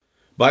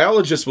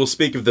Biologists will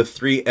speak of the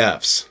 3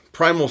 F's,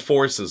 primal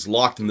forces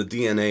locked in the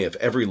DNA of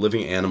every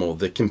living animal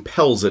that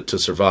compels it to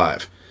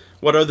survive.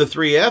 What are the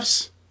 3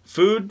 F's?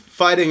 Food,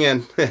 fighting,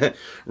 and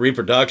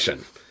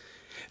reproduction.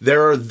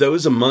 There are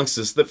those amongst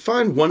us that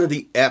find one of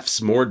the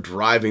F's more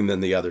driving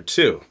than the other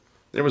 2.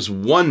 There was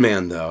one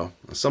man, though,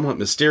 a somewhat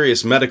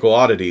mysterious medical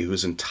oddity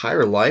whose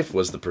entire life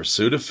was the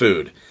pursuit of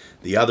food.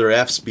 The other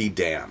F's be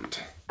damned.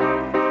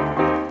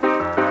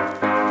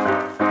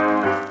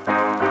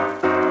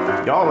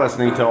 You're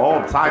listening to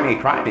Old Timey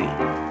Crimey,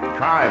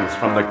 crimes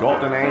from the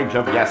golden age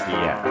of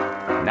yesteryear.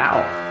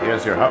 Now,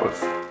 here's your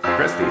hosts,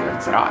 Christy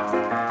and Scott.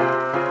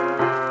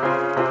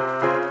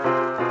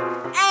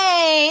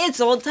 Hey, it's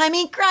Old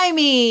Timey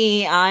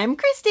Crimey. I'm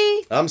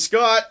Christy. I'm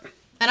Scott.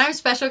 And I'm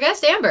special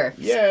guest Amber.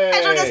 Yay!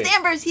 Special guest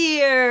Amber's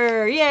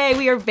here. Yay,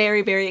 we are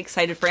very, very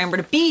excited for Amber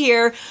to be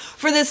here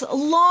for this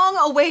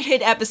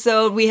long-awaited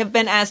episode. We have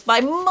been asked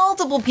by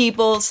multiple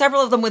people,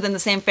 several of them within the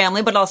same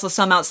family, but also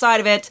some outside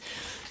of it,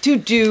 to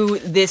do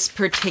this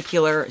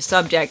particular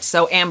subject.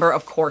 So Amber,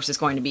 of course, is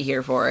going to be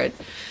here for it.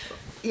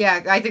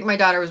 Yeah, I think my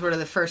daughter was one of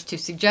the first to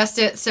suggest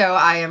it, so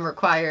I am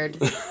required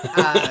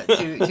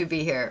to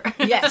be here.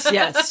 Yes,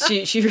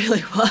 she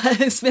really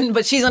was.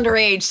 But she's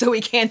underage, so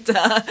we can't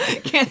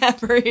have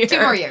her here. 2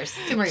 more years.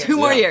 2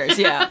 more years,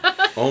 yeah.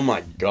 Oh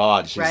my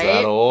God, she's Right?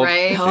 that old.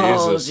 Right?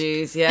 Oh,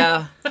 Jesus. jeez,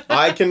 yeah.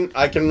 I can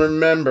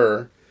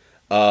remember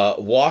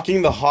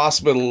walking the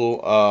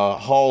hospital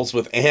halls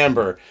with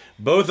Amber,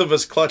 both of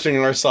us clutching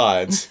our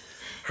sides.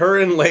 Her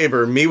in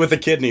labor, me with a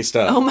kidney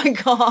stone. Oh my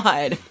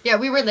God. Yeah,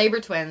 we were labor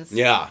twins.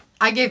 Yeah.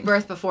 I gave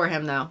birth before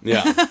him, though.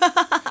 Yeah.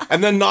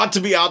 And then not to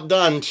be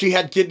outdone, she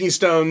had kidney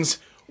stones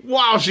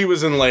while she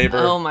was in labor.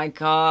 Oh my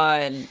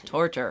God.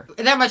 Torture.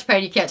 That much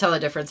pain, you can't tell the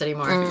difference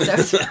anymore. So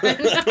it's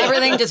fine.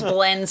 Everything just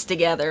blends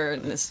together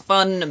in this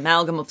fun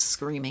amalgam of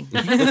screaming.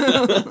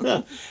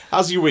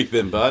 How's your week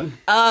been, bud?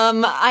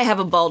 I have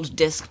a bulged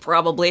disc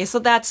probably, so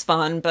that's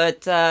fun.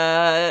 But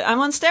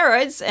I'm on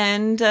steroids,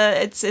 and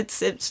it's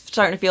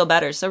starting to feel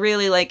better. So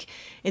really, like,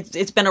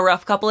 it's been a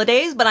rough couple of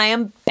days, but I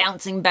am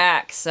bouncing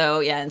back. So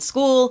yeah, in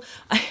school,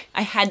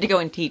 I had to go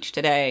and teach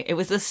today. It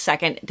was the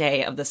second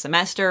day of the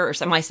semester, or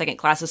my second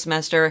class of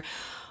semester.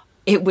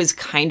 It was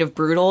kind of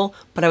brutal,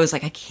 but I was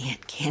like, I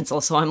can't cancel.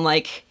 So I'm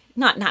like,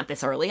 not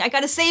this early. I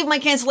got to save my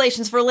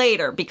cancellations for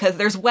later because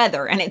there's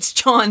weather and it's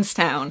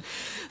Johnstown.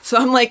 So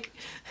I'm like,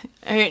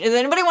 all right, does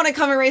anybody want to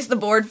come erase the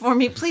board for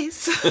me,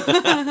 please?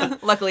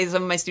 Luckily,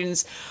 some of my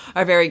students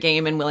are very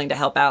game and willing to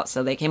help out,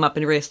 so they came up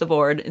and erased the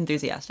board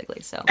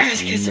enthusiastically. So,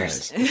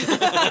 Nice.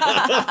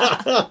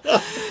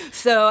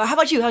 So how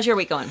about you? How's your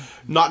week going?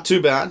 Not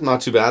too bad,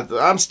 not too bad.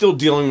 I'm still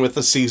dealing with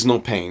the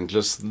seasonal pain,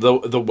 just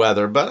the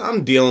weather, but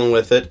I'm dealing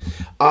with it.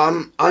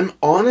 I'm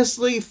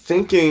honestly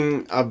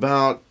thinking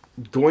about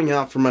going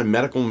out for my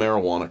medical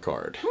marijuana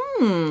card.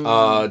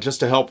 Just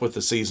to help with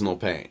the seasonal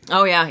pain.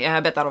 Oh, yeah, I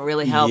bet that'll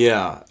really help.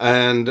 Yeah,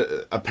 and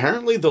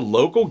apparently the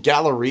local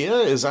Galleria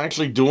is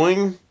actually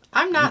doing...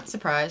 I'm not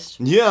surprised.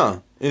 Yeah,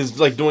 is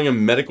like doing a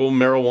medical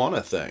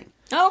marijuana thing.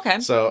 Oh, okay.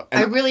 So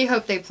I really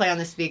hope they play on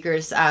the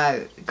speakers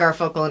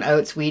Garfunkel and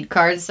Oates Weed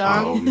Card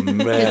song. Oh, man.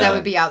 Because that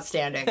would be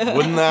outstanding.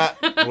 Wouldn't that...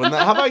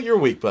 How about your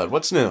week, bud?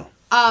 What's new?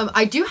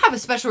 I do have a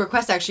special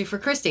request, actually, for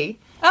Christy.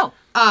 Oh.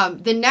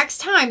 The next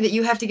time that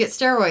you have to get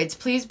steroids,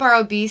 please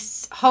borrow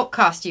Beast's Hulk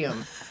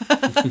costume.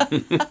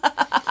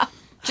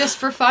 Just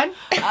for fun?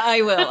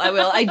 I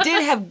will. I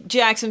did have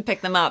Jackson pick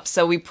them up,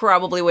 so we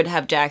probably would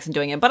have Jackson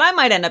doing it. But I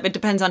might end up. It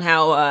depends on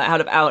how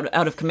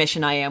out of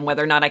commission I am,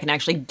 whether or not I can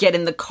actually get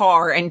in the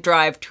car and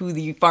drive to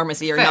the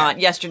pharmacy or Fair. not.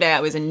 Yesterday, I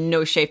was in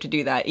no shape to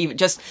do that. Even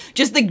just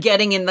the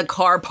getting in the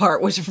car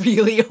part was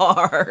really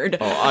hard.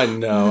 Oh, I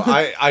know.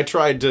 I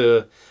tried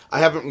to... I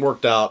haven't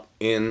worked out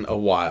in a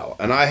while,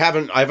 and I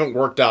haven't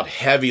worked out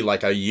heavy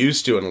like I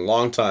used to in a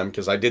long time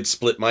because I did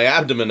split my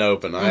abdomen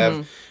open. I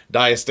have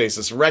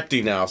diastasis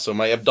recti now, so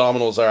my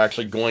abdominals are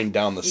actually going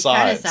down the You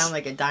kind of sides. sound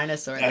like a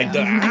dinosaur,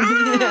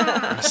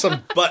 though.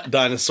 Some butt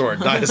dinosaur,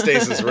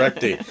 diastasis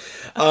recti.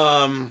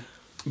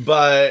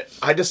 But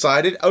I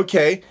decided,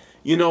 okay,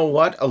 you know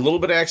what? A little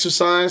bit of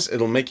exercise,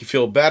 it'll make you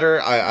feel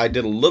better. I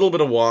did a little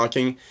bit of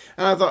walking,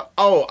 and I thought,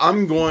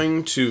 I'm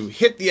going to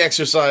hit the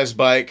exercise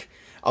bike.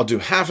 I'll do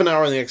half an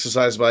hour on the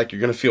exercise bike. You're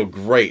going to feel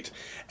great.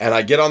 And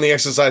I get on the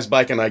exercise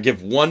bike and I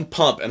give one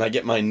pump and I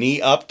get my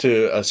knee up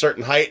to a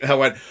certain height. And I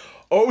went,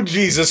 oh,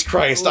 Jesus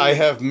Christ, I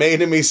have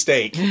made a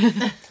mistake.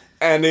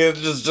 And it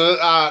just,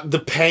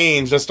 the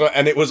pain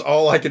and it was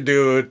all I could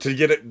do to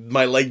get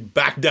my leg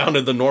back down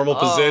to the normal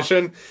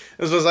position.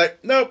 It was just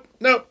like, nope,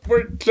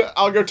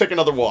 I'll go take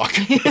another walk.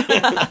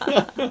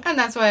 And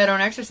that's why I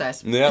don't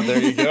exercise. Yeah,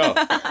 there you go.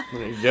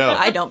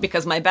 I don't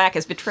because my back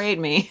has betrayed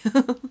me.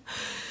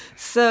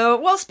 So,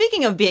 well,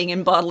 speaking of being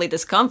in bodily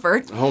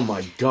discomfort. Oh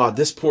my God,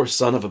 this poor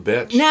son of a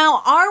bitch.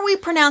 Now, are we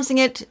pronouncing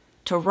it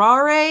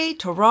Terrare?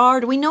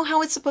 Terrar? Do we know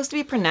how it's supposed to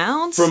be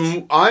pronounced?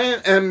 I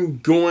am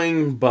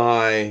going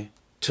by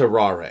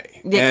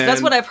Terrare. Yeah,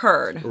 that's what I've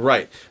heard.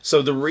 Right.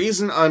 So the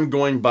reason I'm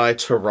going by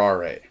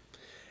Terrare,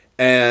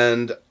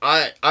 and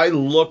I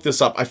looked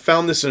this up. I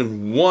found this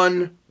in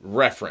one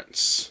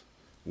reference,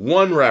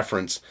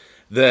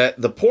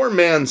 that the poor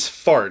man's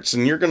farts,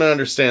 and you're going to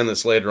understand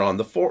this later on,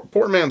 the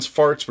poor man's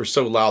farts were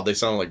so loud they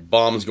sounded like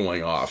bombs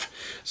going off.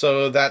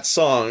 So that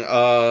song,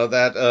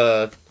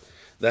 that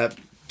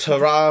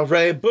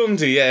Tarare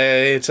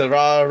Boomdier,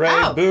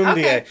 Tarare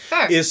Boomdier,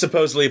 fair. is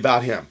supposedly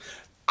about him.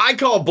 I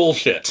call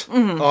bullshit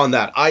on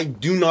that. I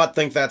do not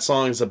think that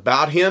song is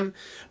about him,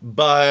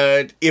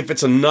 but if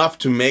it's enough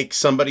to make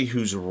somebody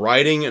who's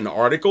writing an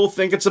article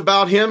think it's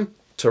about him,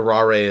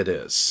 Tarare it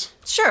is.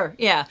 Sure,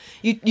 yeah.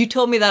 You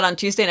told me that on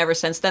Tuesday, and ever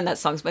since then, that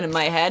song's been in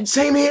my head.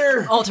 Same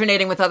here.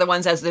 Alternating with other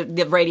ones, as the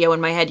radio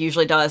in my head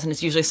usually does, and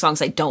it's usually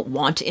songs I don't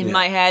want in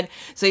my head.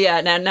 So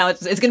yeah, now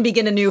it's going to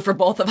begin anew for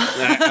both of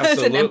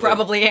us, and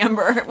probably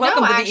Amber.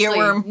 Welcome to the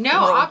earworm.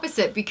 No, world.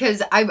 opposite,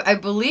 because I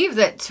believe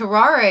that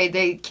Tarare,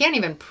 they can't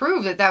even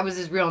prove that was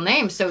his real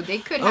name, so they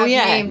could have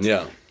named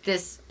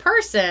this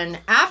person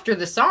after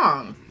the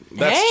song.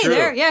 That's true.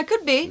 It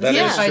could be. That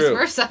is vice true.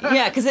 versa.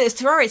 Yeah, because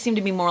Terraria seemed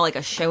to be more like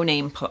a show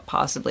name,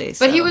 possibly.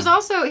 So. But he was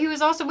also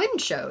in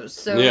shows,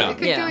 so it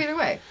could go either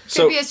way.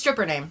 Could be a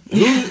stripper name.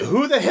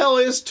 Who the hell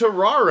is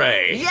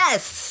Tarare?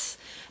 Yes.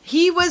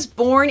 He was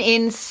born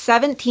in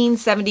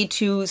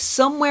 1772,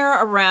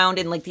 somewhere around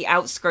in like the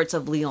outskirts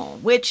of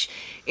Lyon, which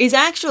is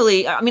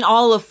actually, I mean,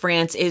 all of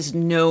France is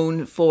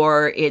known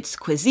for its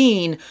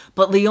cuisine,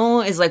 but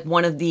Lyon is like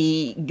one of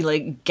the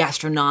like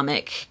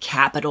gastronomic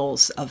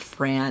capitals of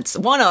France.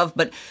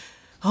 But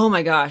oh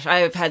my gosh, I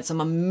have had some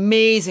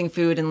amazing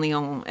food in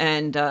Lyon,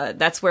 and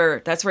that's where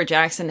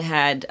Jackson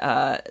had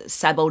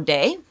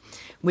sabodé,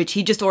 which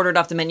he just ordered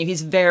off the menu.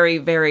 He's very,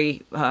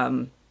 very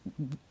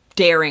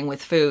daring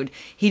with food.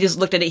 He just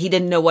looked at it. He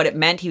didn't know what it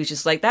meant. He was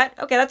just like, that,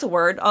 okay, that's a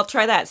word. I'll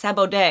try that.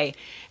 Sabodé.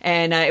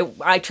 And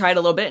I tried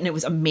a little bit, and it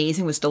was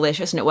amazing. It was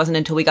delicious. And it wasn't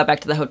until we got back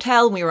to the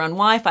hotel and we were on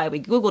Wi-Fi,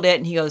 we Googled it,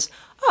 and he goes,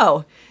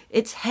 oh,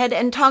 it's head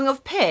and tongue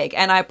of pig.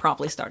 And I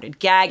promptly started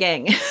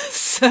gagging.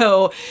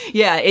 So,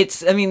 yeah,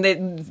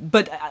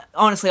 but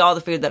honestly, all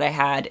the food that I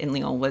had in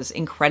Lyon was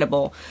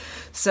incredible.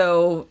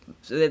 So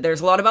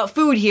there's a lot about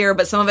food here,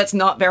 but some of it's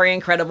not very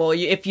incredible.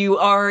 If you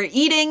are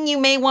eating, you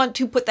may want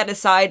to put that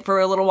aside for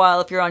a little while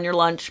if you're on your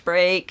lunch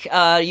break.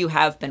 You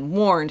have been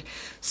warned.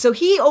 So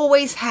he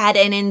always had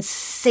an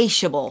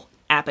insatiable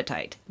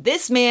appetite.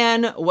 This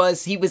man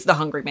was the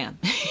hungry man.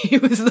 He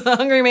was the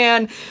hungry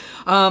man.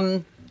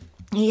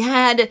 He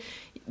had,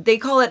 they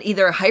call it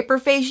either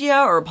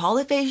hyperphagia or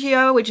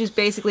polyphagia, which is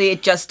basically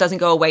it just doesn't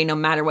go away no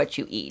matter what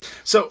you eat.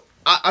 So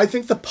I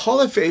think the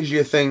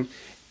polyphagia thing,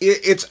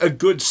 it's a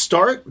good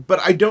start, but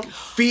I don't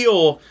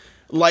feel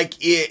like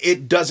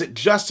it does it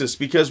justice,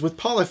 because with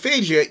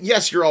polyphagia,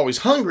 yes, you're always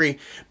hungry,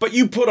 but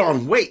you put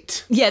on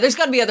weight. Yeah, there's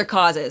got to be other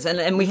causes,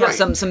 and we have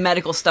some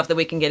medical stuff that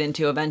we can get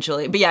into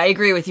eventually. But yeah, I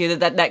agree with you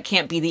that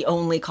can't be the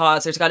only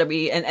cause. There's got to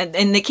be,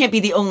 and it can't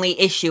be the only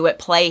issue at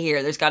play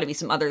here. There's got to be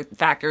some other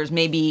factors,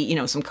 maybe,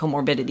 some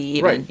comorbidity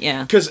even. Right.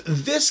 Yeah. Because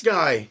this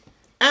guy,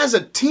 as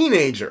a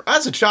teenager,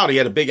 as a child, he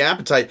had a big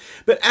appetite,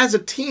 but as a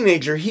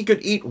teenager, he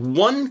could eat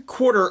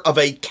 1/4 of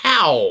a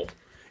cow,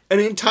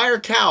 an entire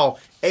cow,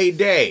 a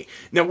day.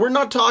 Now, we're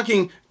not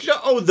talking,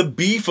 the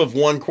beef of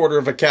 1/4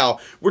 of a cow.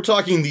 We're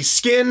talking the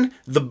skin,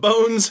 the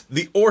bones,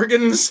 the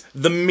organs,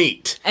 the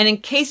meat. And in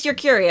case you're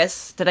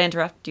curious, did I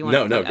interrupt? Do you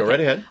want No, go right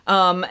ahead.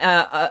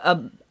 A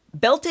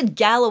belted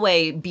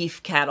Galloway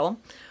beef cattle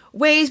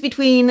weighs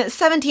between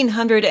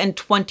 1,700 and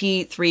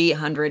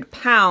 2,300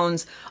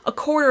 pounds. A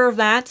quarter of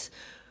that,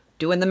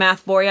 doing the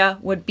math for you,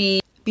 would be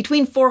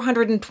between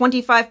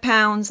 425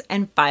 pounds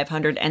and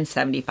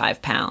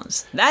 575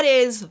 pounds. That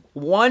is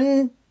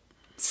one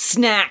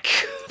snack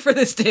for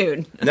this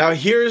dude. Now,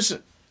 here's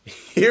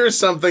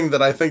something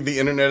that I think the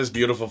internet is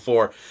beautiful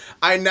for.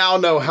 I now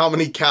know how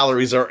many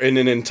calories are in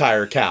an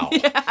entire cow.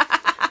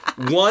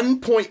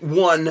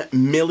 1.1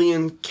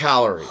 million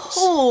calories.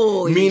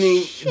 Holy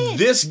Meaning shit.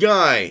 This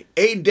guy,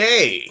 a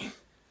day,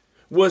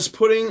 was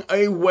putting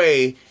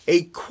away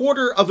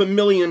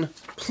 250,000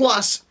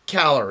 plus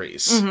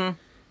calories. Mm-hmm.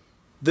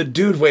 The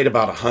dude weighed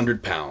about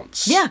 100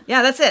 pounds. Yeah,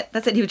 that's it.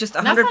 He was just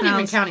 100 That's not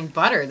pounds. even counting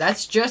butter.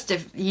 That's just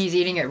if he's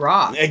eating it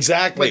raw.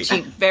 Exactly. Which he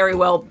very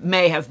well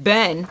may have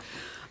been.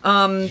 He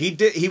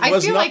I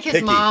was feel not like his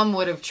picky. mom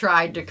would have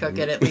tried to cook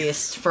it at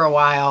least for a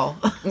while.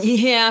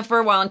 Yeah, for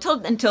a while,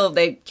 until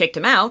they kicked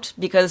him out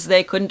because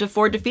they couldn't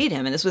afford to feed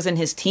him. And this was in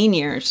his teen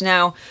years.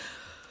 Now,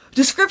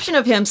 description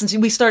of him, since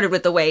we started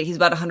with the weight, he's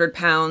about 100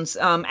 pounds.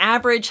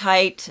 Average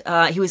height,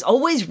 he was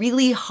always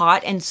really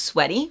hot and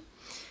sweaty.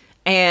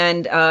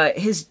 And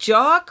his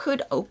jaw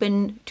could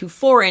open to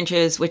 4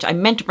 inches, which I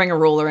meant to bring a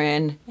ruler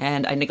in,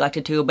 and I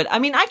neglected to. But I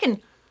mean, I can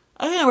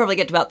probably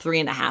get to about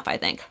 3.5, I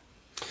think.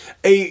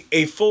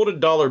 A folded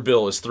dollar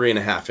bill is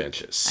 3.5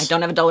 inches. I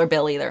don't have a dollar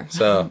bill either.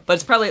 So, but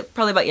it's probably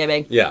about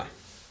big. Yeah.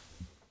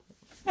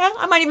 Yeah,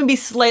 I might even be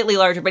slightly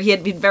larger, but he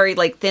had very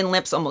thin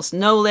lips, almost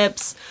no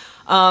lips.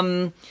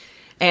 And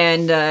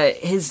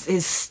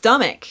his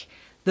stomach,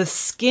 the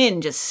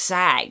skin just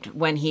sagged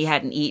when he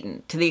hadn't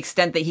eaten, to the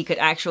extent that he could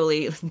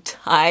actually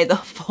tie the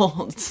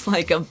folds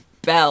like a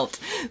belt.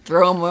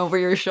 Throw them over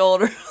your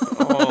shoulder.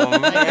 Oh,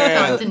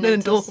 man.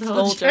 Continental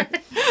soldier.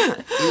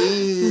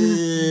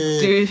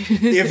 Dude.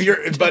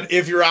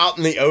 If you're out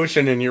in the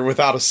ocean and you're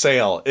without a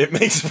sail, it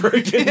makes for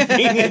a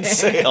convenient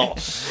sail.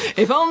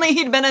 If only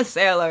he'd been a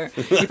sailor.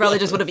 He probably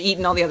just would have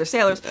eaten all the other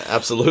sailors.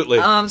 Absolutely.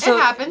 So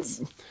it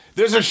happens.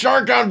 There's a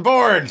shark on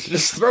board.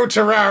 Just throw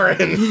Terrar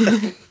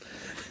in.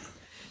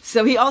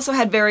 So he also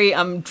had very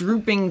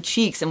drooping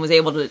cheeks and was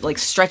able to, like,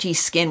 stretchy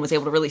skin, was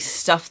able to really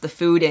stuff the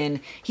food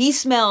in. He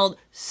smelled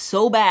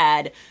so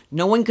bad,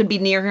 no one could be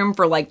near him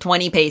for like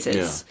 20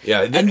 paces.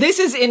 Yeah. And this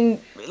is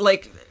in,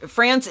 like,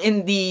 France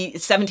in the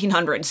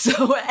 1700s,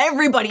 so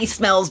everybody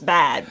smells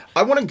bad.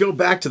 I want to go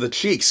back to the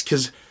cheeks,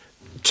 because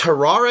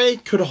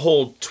Terrar could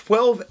hold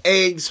 12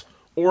 eggs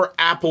or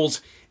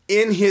apples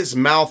in his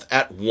mouth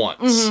at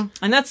once. Mm-hmm.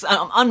 And that's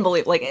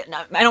unbelievable. Like,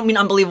 I don't mean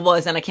unbelievable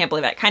as in I can't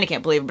believe it. I kind of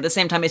can't believe it, but at the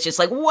same time, it's just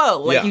like,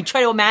 whoa. Like, you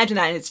try to imagine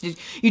that, and it's just,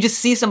 you just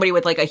see somebody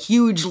with, like, a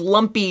huge,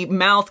 lumpy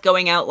mouth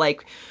going out,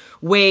 like,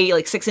 way,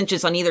 like, 6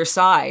 inches on either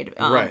side.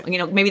 Right. You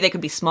know, maybe they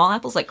could be small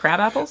apples, like crab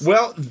apples.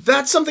 Well,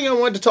 that's something I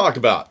wanted to talk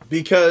about,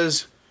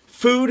 because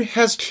food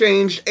has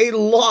changed a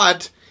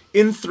lot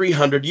in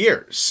 300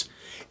 years.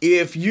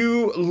 If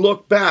you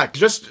look back,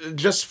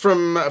 just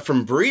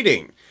from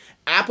breeding,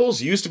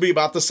 apples used to be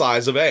about the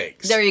size of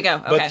eggs. There you go.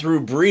 Okay. But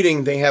through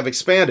breeding, they have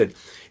expanded.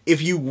 If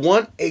you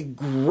want a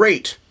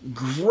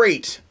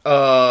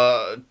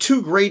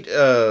two great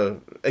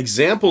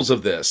examples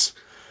of this,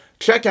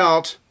 check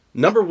out,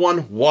 number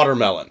one,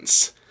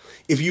 watermelons.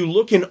 If you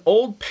look in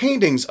old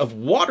paintings of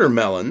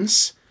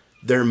watermelons,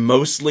 they're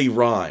mostly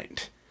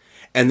rind.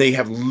 And they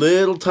have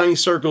little tiny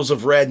circles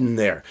of red in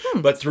there.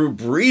 But through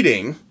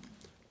breeding,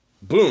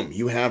 boom,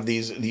 you have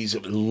these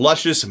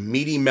luscious,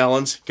 meaty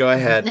melons. Go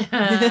ahead.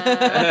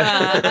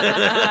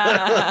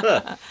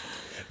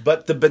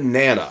 But the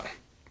banana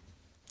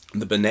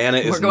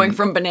is... We're going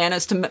from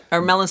melons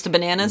to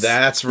bananas?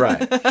 That's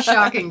right.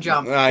 Shocking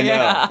jump.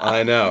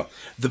 I know.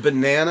 The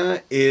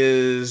banana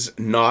is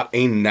not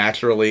a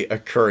naturally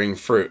occurring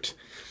fruit.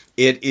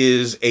 It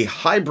is a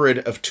hybrid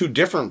of two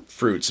different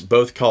fruits,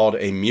 both called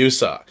a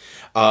musa.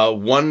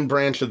 One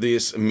branch of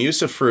this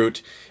musa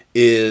fruit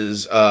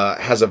has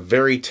a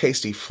very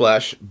tasty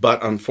flesh,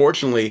 but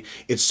unfortunately,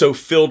 it's so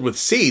filled with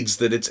seeds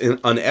that it's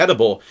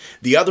unedible.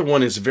 The other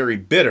one is very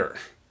bitter.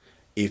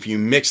 If you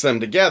mix them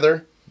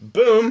together,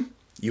 boom,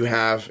 you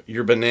have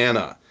your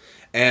banana.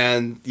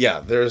 And yeah,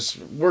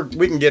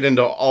 we can get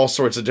into all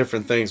sorts of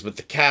different things, but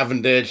the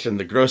Cavendish and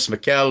the Gros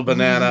Michel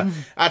banana,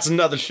 that's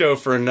another show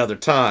for another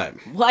time.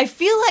 Well, I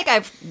feel like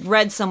I've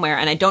read somewhere,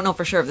 and I don't know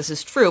for sure if this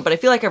is true, but I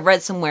feel like I've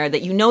read somewhere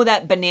that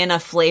that banana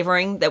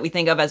flavoring that we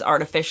think of as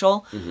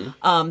artificial,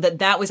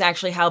 that was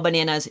actually how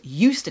bananas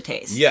used to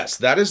taste. Yes,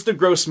 that is the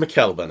Gros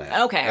Michel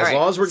banana. Okay, as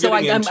long as we're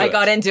getting into it. I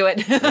got into it.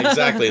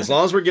 Exactly. As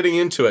long as we're getting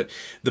into it.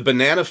 The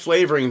banana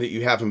flavoring that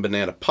you have in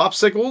banana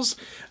popsicles,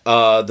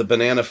 the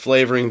banana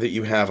flavoring that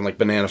you have in like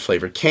banana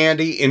flavored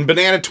candy, in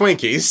banana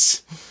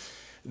Twinkies,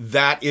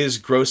 that is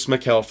Gros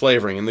Michel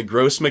flavoring. And the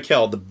Gros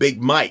Michel, the Big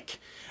Mike,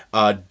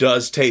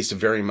 does taste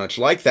very much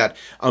like that.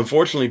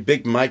 Unfortunately,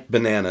 Big Mike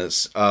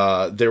bananas,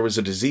 there was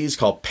a disease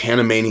called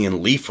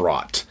Panamanian leaf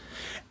rot.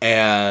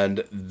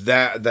 And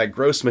that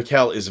Gros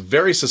Michel is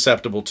very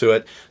susceptible to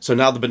it. So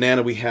now the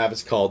banana we have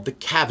is called the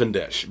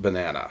Cavendish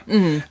banana.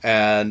 Mm-hmm.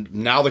 And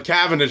now the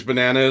Cavendish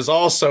banana is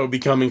also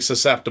becoming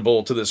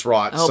susceptible to this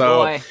rot. Oh,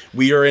 so boy.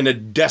 We are in a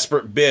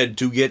desperate bid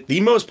to get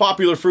the most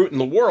popular fruit in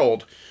the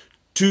world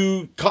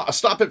to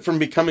stop it from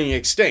becoming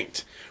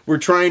extinct. We're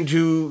trying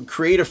to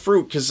create a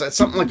fruit, because that's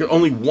something like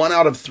only 1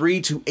 out of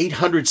 3 to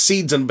 800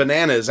 seeds in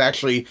banana is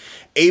actually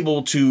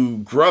able to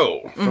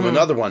grow from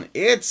another one.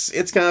 It's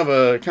kind of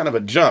a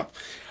jump.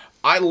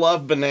 I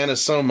love bananas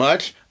so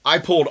much, I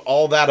pulled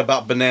all that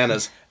about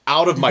bananas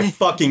out of my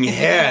fucking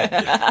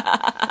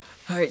head.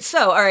 All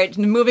right,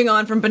 moving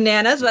on from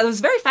bananas. That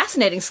was very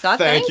fascinating, Scott.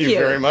 Thank you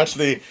very much.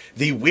 The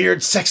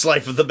weird sex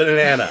life of the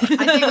banana. I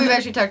think we've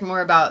actually talked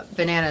more about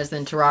bananas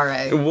than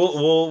Terrar.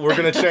 We're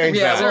going to change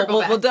that.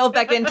 We'll delve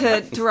back into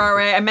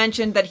Terrar. I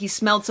mentioned that he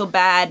smelled so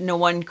bad no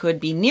one could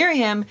be near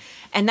him,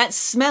 and that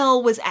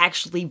smell was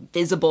actually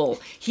visible.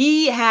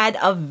 He had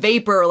a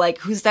vapor, like,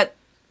 who's that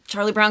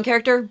Charlie Brown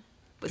character?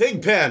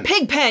 Pigpen.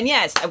 Pigpen,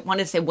 yes. I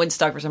wanted to say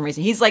Woodstock for some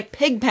reason. He's like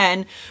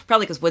Pigpen,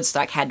 probably because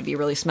Woodstock had to be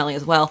really smelly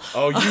as well.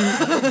 Oh,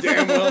 you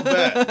damn well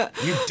bet.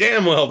 You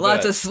damn well bet.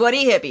 Lots of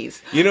sweaty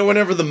hippies. You know,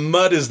 whenever the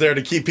mud is there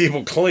to keep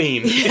people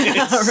clean,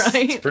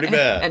 it's pretty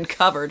bad. And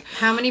covered.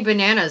 How many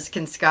bananas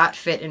can Scott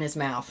fit in his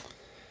mouth?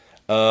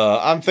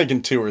 I'm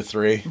thinking 2 or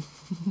 3.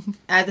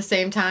 At the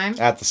same time?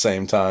 At the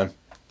same time.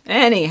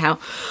 Anyhow,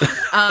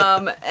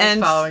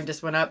 and following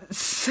just went up.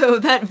 So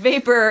that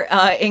vapor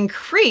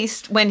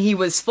increased when he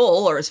was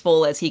full, or as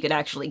full as he could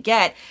actually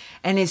get,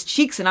 and his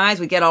cheeks and eyes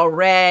would get all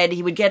red.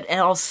 He would get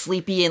all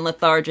sleepy and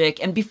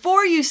lethargic. And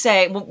before you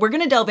say, we're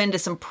going to delve into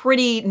some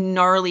pretty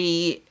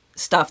gnarly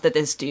stuff that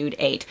this dude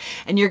ate,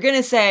 and you're going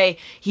to say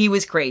he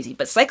was crazy,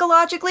 but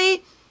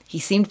psychologically, he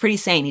seemed pretty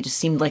sane. He just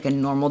seemed like a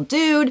normal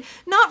dude.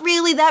 Not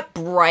really that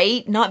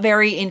bright, not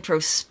very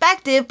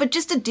introspective, but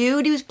just a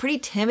dude. He was pretty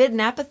timid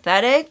and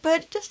apathetic,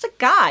 but just a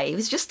guy. He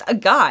was just a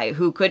guy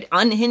who could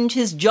unhinge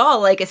his jaw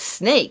like a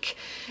snake.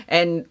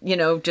 And,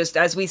 just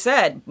as we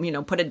said,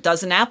 put a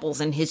dozen apples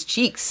in his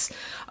cheeks.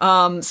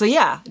 So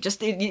yeah,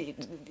 just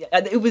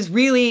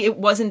it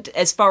wasn't,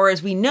 as far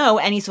as we know,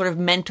 any sort of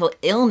mental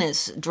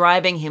illness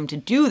driving him to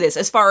do this,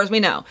 as far as we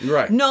know.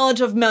 Right.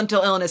 Knowledge of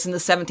mental illness in the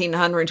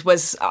 1700s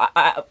was,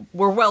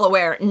 we're well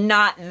aware,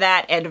 not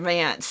that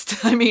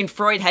advanced. I mean,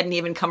 Freud hadn't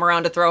even come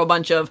around to throw a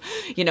bunch of,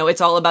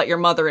 it's all about your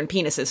mother and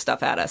penises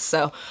stuff at us.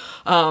 So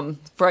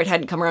Freud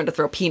hadn't come around to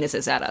throw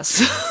penises at us.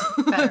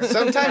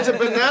 Sometimes a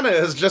banana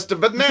is just a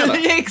banana.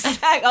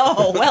 Exactly.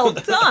 Oh, well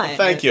done.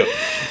 Thank you.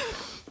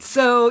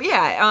 So,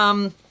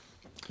 yeah,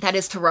 that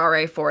is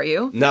terare for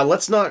you. Now,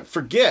 let's not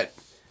forget,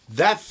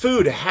 that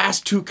food has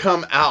to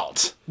come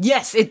out.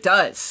 Yes, it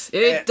does.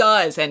 It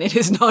does, and it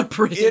is not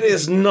pretty. It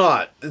is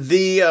not.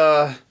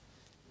 The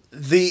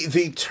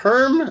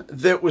term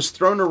that was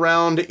thrown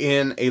around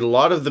in a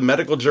lot of the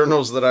medical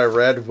journals that I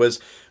read was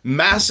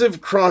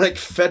massive chronic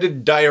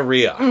fetid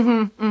diarrhea.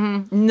 Mm-hmm,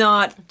 mm-hmm.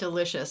 Not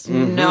delicious.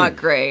 Mm-hmm. Not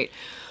great.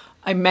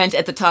 I meant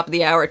at the top of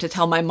the hour to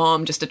tell my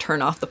mom just to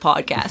turn off the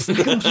podcast.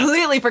 I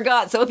completely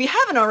forgot. So if you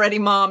haven't already,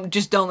 Mom,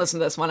 just don't listen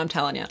to this one. I'm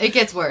telling you. It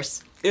gets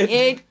worse.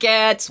 It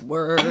gets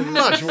worse.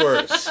 Much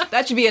worse.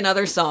 That should be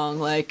another song,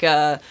 like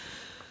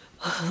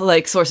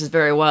Sources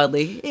Vary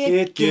Wildly.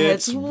 It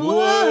gets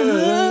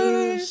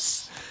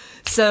worse.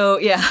 So,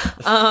 yeah.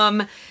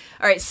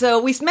 All right, so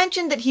we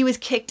mentioned that he was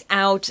kicked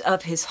out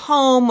of his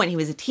home when he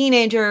was a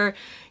teenager.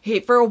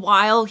 For a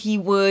while, he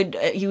would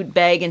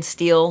beg and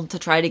steal to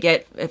try to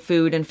get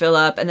food and fill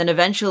up, and then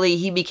eventually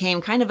he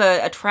became kind of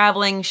a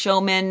traveling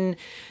showman.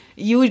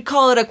 You would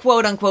call it a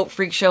quote-unquote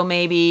freak show,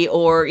 maybe,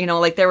 or,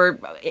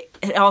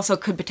 it also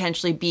could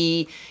potentially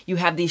be, you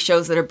have these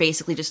shows that are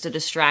basically just a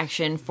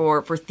distraction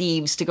for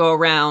thieves to go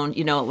around,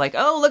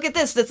 oh, look at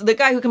this, the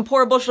guy who can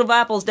pour a bushel of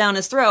apples down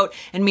his throat,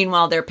 and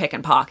meanwhile they're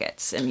picking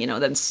pockets, and,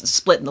 then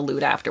splitting the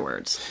loot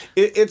afterwards.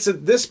 It's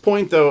at this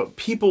point, though,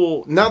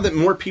 now that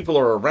more people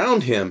are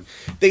around him,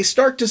 they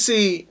start to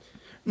see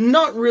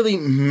not really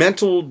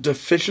mental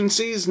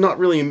deficiencies, not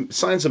really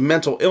signs of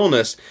mental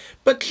illness,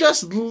 but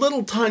just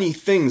little tiny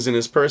things in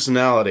his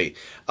personality.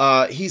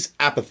 He's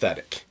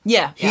apathetic.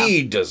 Yeah.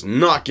 He does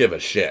not give a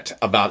shit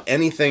about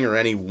anything or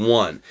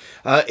anyone.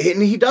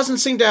 And he doesn't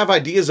seem to have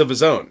ideas of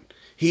his own.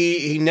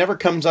 He never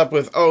comes up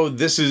with, oh,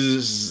 this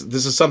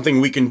is something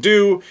we can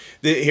do.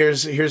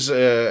 Here's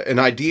an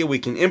idea we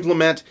can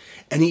implement.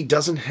 And he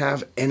doesn't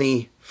have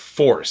any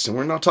force. And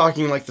we're not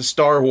talking like the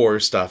Star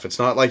Wars stuff. It's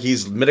not like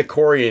his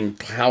midichlorian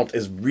count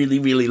is really,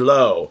 really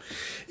low.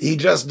 He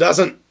just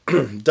doesn't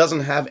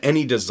have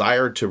any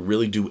desire to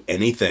really do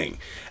anything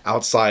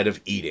outside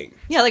of eating.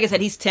 Yeah, like I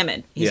said, he's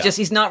timid.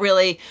 He's not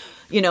really,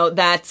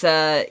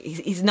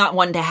 he's not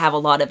one to have a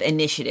lot of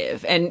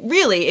initiative. And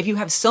really, if you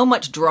have so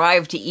much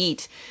drive to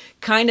eat,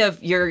 kind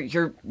of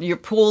your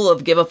pool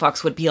of give a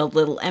fucks would be a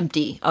little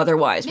empty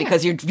otherwise,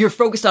 because you're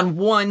focused on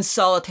one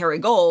solitary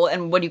goal,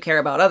 and what do you care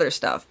about other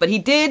stuff? But he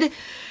did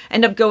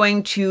end up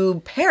going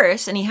to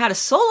Paris, and he had a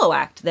solo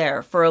act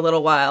there for a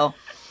little while.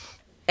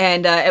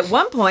 And at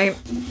one point,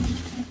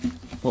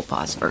 we'll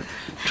pause for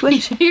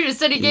Twitch. You just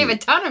said he gave a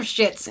ton of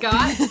shit, Scott.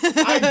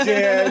 I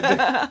did.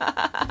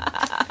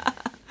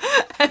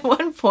 At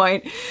one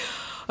point,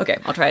 okay,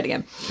 I'll try it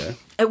again. Okay.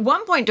 At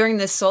one point during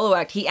this solo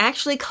act, he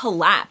actually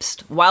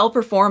collapsed while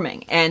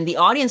performing, and the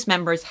audience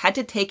members had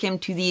to take him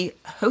to the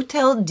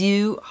Hôtel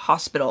Dieu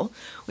Hospital,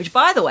 which,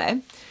 by the way,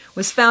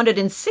 was founded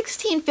in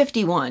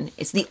 1651.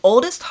 It's the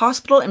oldest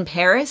hospital in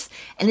Paris,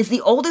 and is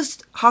the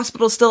oldest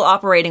hospital still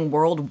operating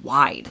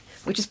worldwide,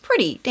 which is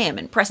pretty damn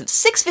impressive.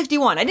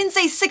 651. I didn't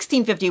say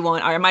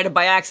 1651, or I might have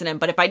by accident,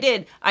 but if I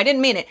did, I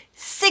didn't mean it.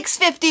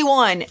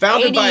 651.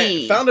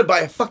 Founded by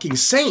a fucking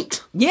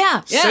saint.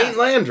 Yeah. Saint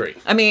Landry.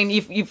 I mean,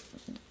 you've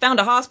found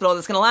a hospital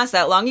that's going to last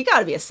that long, you got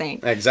to be a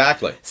saint.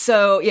 Exactly.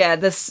 So, yeah,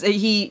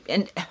 he,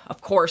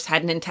 of course,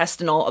 had an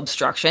intestinal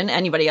obstruction.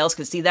 Anybody else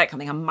could see that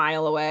coming a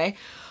mile away.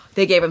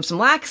 They gave him some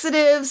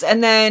laxatives,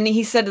 and then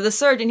he said to the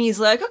surgeon, he's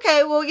like,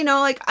 okay, well,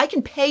 I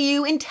can pay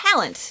you in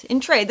talent, in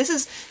trade. This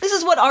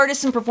is what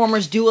artists and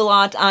performers do a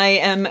lot. I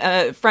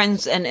am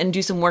friends and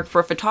do some work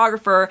for a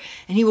photographer,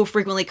 and he will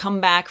frequently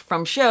come back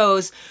from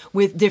shows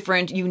with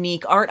different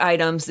unique art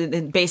items.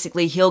 And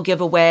basically, he'll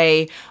give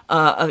away,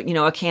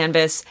 a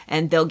canvas,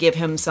 and they'll give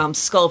him some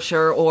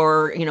sculpture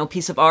or,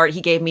 piece of art.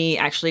 He gave me,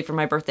 actually, for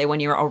my birthday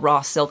one year, a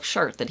raw silk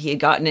shirt that he had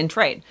gotten in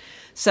trade.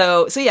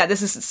 So yeah,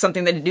 this is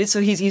something that he did.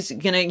 So he's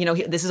gonna,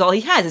 this is all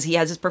he has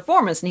his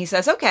performance, and he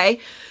says, okay,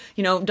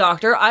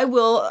 doctor, I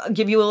will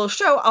give you a little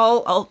show.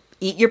 I'll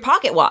eat your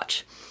pocket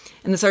watch.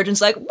 And the surgeon's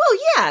like, well,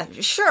 yeah,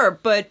 sure,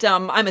 but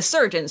I'm a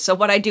surgeon, so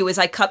what I do is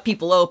I cut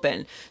people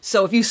open.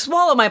 So if you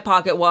swallow my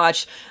pocket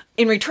watch,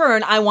 in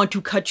return, I want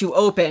to cut you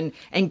open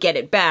and get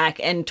it back.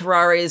 And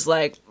Terare is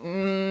like,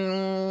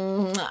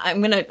 I'm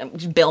gonna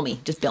just bill me.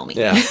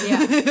 Yeah.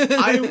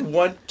 I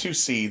want to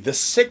see, the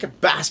sick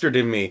bastard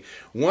in me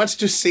wants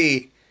to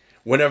see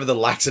whenever the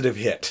laxative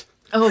hit.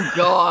 Oh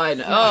God!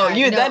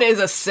 That is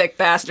a sick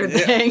bastard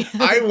thing.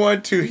 I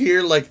want to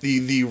hear like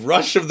the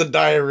rush of the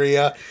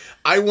diarrhea.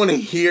 I want to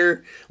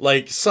hear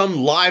like some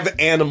live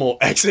animal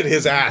exit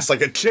his ass,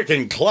 like a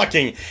chicken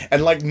clucking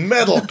and like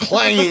metal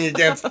clanging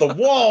against the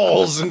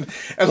walls, and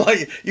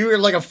like you hear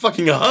like a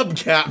fucking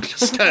hubcap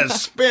just kind of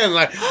spin.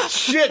 Like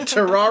shit,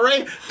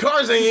 Terrare,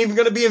 cars ain't even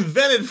gonna be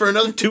invented for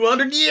another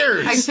 200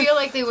 years. I feel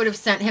like they would have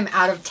sent him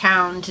out of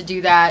town to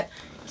do that,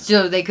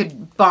 so they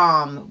could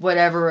bomb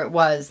whatever it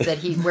was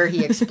where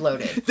he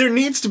exploded. There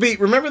needs to be.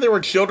 Remember, there were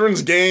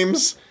children's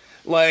games.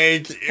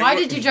 Like, why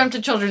did you jump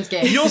to children's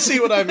games? You'll see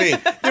what I mean.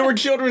 There were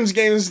children's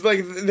games,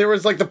 like there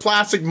was like the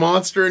plastic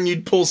monster, and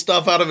you'd pull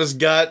stuff out of his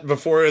gut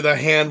before the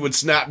hand would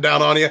snap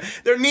down on you.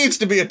 There needs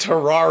to be a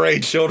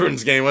Terrare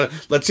children's game.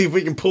 Let's see if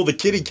we can pull the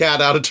kitty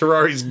cat out of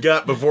Terrare's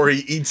gut before he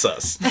eats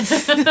us.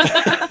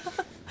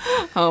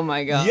 Oh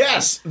my God!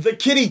 Yes, the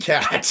kitty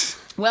cat.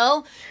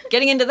 Well,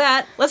 getting into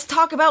that, let's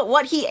talk about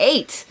what he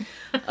ate.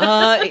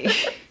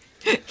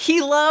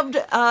 He loved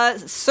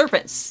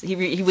serpents. He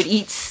would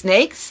eat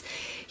snakes.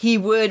 He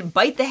would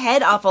bite the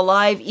head off a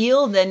live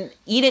eel, then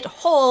eat it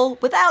whole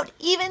without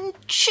even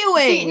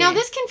chewing. See, now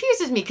this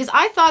confuses me, because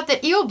I thought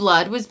that eel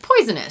blood was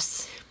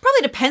poisonous.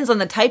 Probably depends on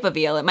the type of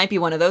eel. It might be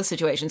one of those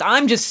situations.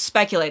 I'm just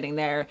speculating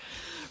there.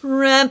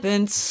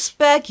 Rampant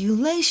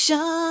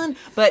speculation.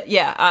 But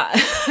yeah,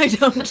 I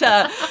don't,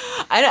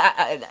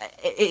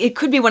 it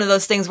could be one of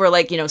those things where,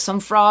 like, you know, some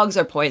frogs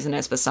are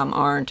poisonous, but some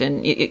aren't.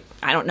 And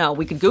I don't know.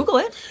 We could Google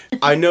it.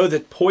 I know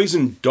that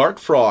poison dart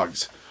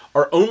frogs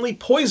are only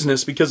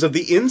poisonous because of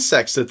the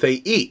insects that they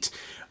eat.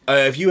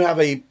 If you have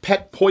a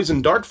pet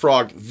poison dart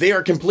frog, they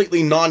are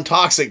completely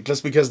non-toxic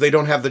just because they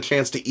don't have the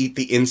chance to eat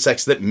the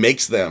insects that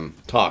makes them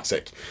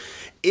toxic.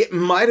 It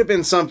might have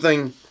been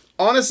something...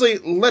 Honestly,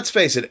 let's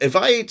face it, if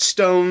I ate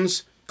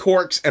stones,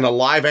 corks, and a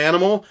live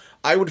animal,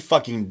 I would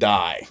fucking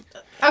die.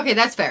 Okay,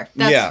 that's fair.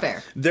 That's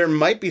fair. There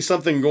might be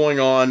something going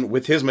on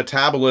with his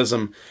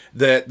metabolism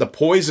that the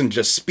poison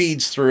just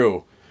speeds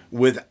through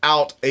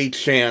without a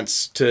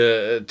chance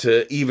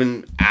to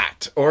even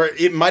act. Or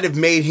it might have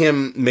made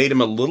him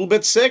a little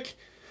bit sick,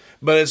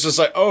 but it's just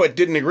like, oh, it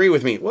didn't agree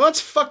with me. Well,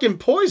 it's fucking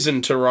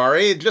poison,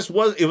 Terrare.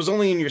 It was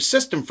only in your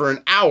system for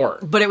an hour.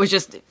 But it was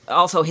just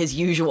also his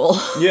usual.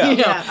 Yeah.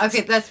 Yeah,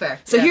 okay, that's fair.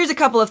 So here's a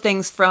couple of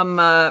things from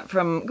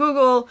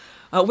Google.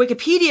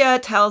 Wikipedia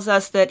tells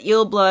us that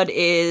eel blood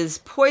is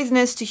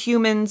poisonous to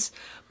humans,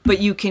 but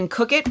you can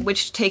cook it,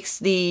 which takes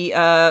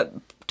the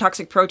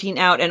toxic protein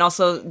out, and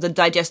also the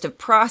digestive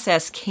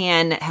process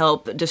can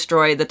help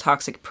destroy the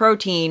toxic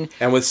protein.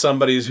 And with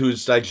somebody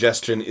whose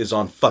digestion is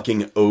on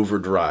fucking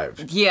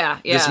overdrive. Yeah.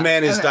 This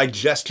man is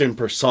digestion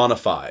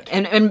personified.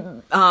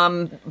 And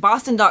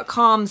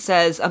Boston.com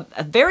says a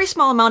very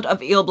small amount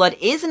of eel blood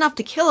is enough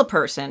to kill a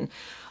person.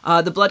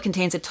 The blood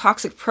contains a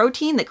toxic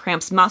protein that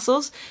cramps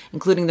muscles,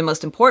 including the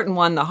most important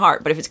one, the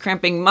heart. But if it's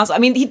cramping muscle, I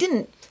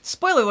mean,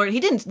 spoiler alert,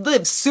 he didn't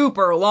live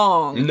super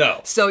long.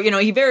 No. So, you know,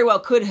 he very well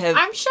could have.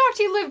 I'm shocked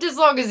he lived as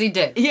long as he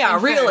did. Yeah,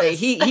 really.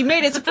 He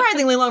made it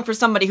surprisingly long for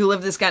somebody who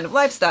lived this kind of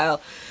lifestyle.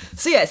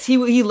 So, yes,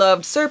 he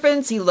loved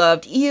serpents. He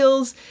loved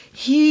eels.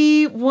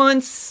 He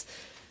once...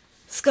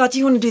 Scott, do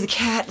you want to do the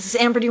cat? This is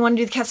Amber, do you want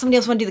to do the cat? Somebody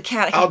else want to do the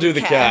cat? I'll do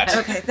the cat.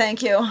 Okay,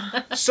 thank you.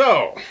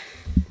 So,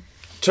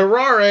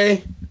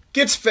 Terrare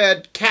gets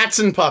fed cats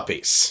and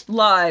puppies.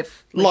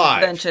 Live.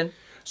 Convention.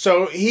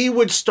 So he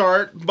would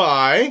start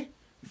by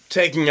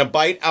taking a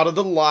bite out of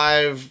the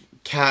live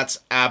cat's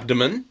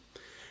abdomen.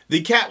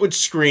 The cat would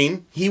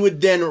scream. He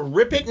would then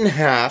rip it in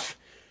half,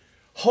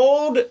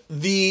 hold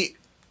the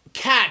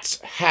cat's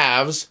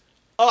halves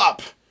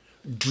up,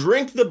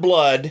 drink the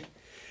blood,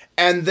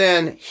 and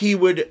then he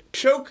would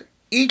choke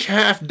each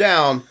half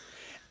down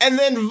and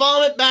then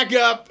vomit back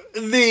up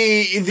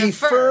the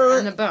fur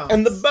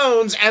and the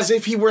bones as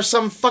if he were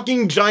some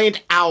fucking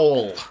giant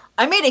owl.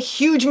 I made a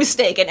huge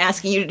mistake in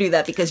asking you to do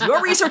that because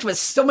your research was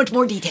so much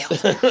more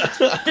detailed.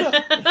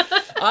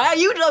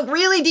 You dug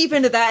really deep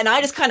into that, and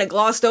I just kind of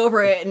glossed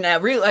over it. And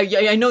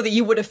I know that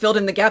you would have filled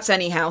in the gaps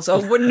anyhow, so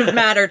it wouldn't have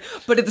mattered.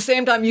 But at the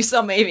same time, you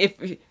saw me.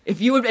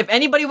 If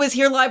anybody was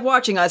here live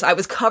watching us, I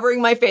was covering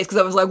my face because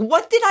I was like,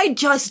 "What did I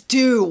just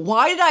do?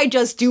 Why did I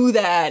just do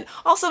that?"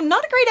 Also,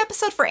 not a great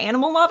episode for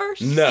animal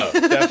lovers. No,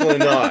 definitely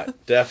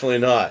not. Definitely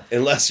not,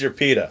 unless you're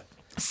PETA.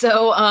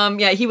 So,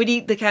 he would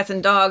eat the cats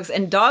and dogs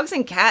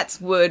and cats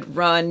would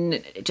run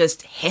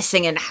just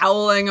hissing and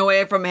howling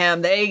away from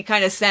him. They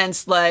kind of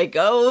sensed like,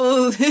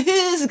 oh,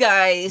 this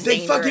guy's dangerous.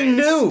 They fucking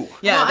knew.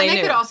 Yeah, they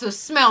knew. could also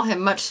smell him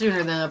much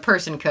sooner than a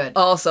person could.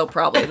 Also,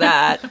 probably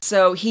that.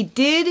 So he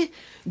did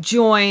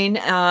join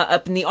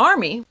up in the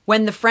army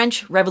when the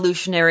French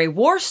Revolutionary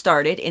War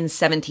started in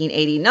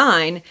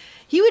 1789.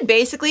 He would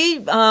basically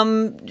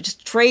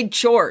just trade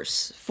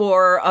chores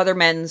for other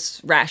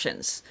men's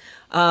rations.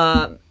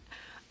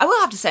 I will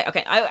have to say,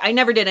 okay, I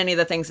never did any of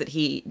the things that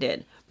he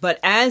did. But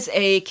as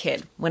a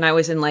kid, when I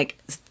was in like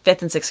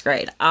 5th and 6th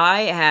grade,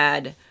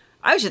 I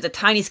was just a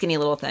tiny, skinny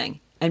little thing.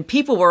 And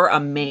people were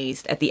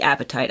amazed at the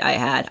appetite I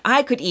had.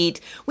 I could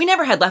eat. We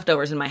never had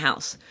leftovers in my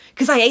house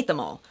because I ate them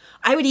all.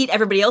 I would eat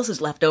everybody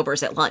else's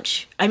leftovers at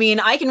lunch. I mean,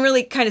 I can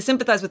really kind of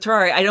sympathize with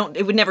Terrare.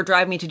 It would never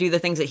drive me to do the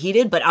things that he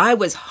did, but I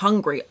was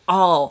hungry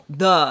all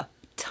the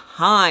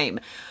time.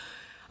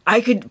 I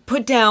could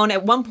put down,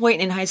 at one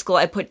point in high school,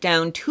 I put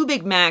down 2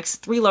 Big Macs,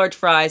 3 large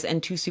fries,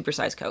 and 2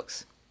 supersized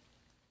Cokes.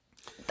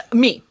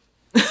 Me.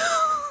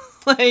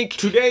 Like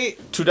today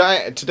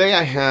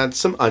I had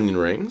some onion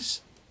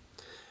rings.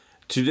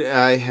 Today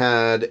I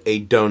had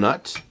a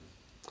donut,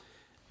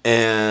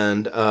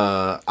 and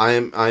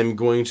I'm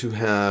going to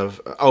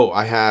have.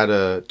 I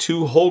had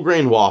 2 whole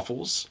grain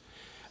waffles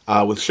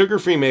with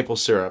sugar-free maple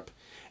syrup,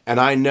 and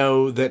I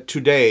know that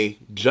today,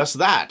 just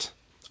that,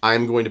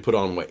 I'm going to put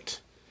on weight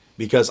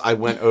because I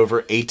went over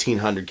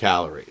 1,800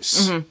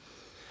 calories. Mm-hmm.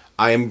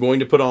 I am going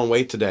to put on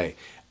weight today.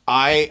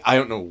 I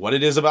don't know what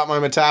it is about my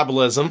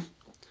metabolism.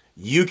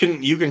 You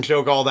can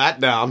choke all that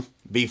down.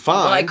 Be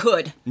fine. Well, I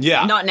could.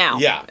 Yeah. Not now.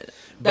 Yeah.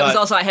 That was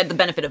also, I had the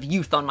benefit of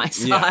youth on my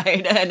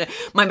side, and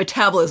my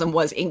metabolism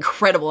was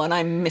incredible, and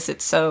I miss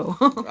it so.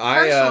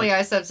 Personally,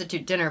 I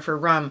substitute dinner for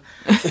rum.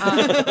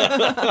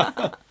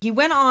 He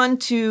went on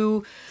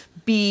to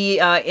be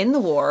in the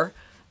war,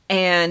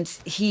 and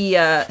he...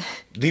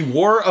 the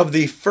War of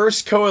the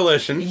First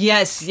Coalition.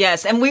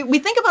 Yes. And we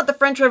think about the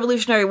French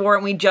Revolutionary War,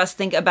 and we just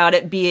think about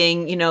it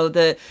being,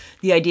 the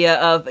idea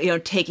of,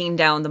 taking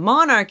down the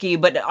monarchy,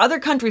 but other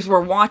countries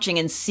were watching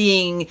and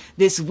seeing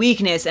this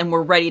weakness and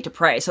were ready to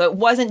pray. So it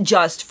wasn't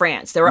just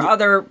France. There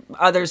were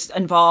others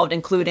involved,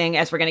 including,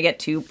 as we're going to get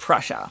to,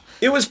 Prussia.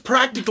 It was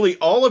practically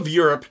all of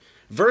Europe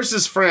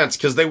versus France,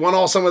 because they want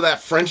all some of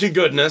that Frenchy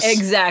goodness.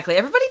 Exactly.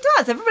 Everybody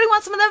does. Everybody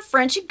wants some of that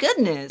Frenchy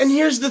goodness. And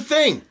here's the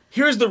thing.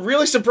 Here's the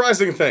really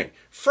surprising thing.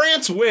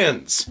 France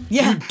wins.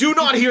 Yeah. You do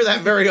not hear that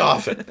very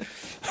often.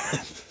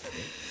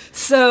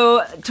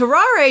 So,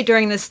 Terrare,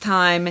 during this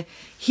time,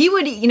 he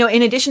would,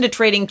 in addition to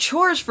trading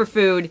chores for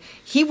food,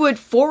 he would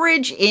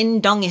forage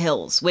in dung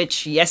hills,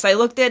 which, yes, I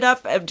looked it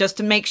up just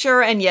to make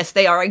sure, and yes,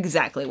 they are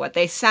exactly what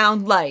they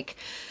sound like.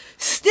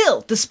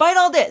 Still, despite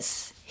all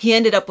this, he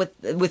ended up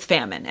with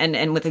famine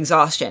and with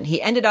exhaustion.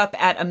 He ended up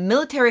at a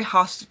military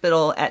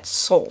hospital at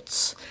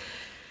Solz.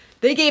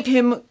 They gave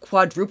him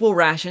quadruple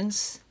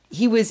rations.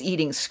 He was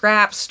eating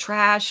scraps,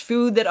 trash,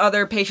 food that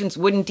other patients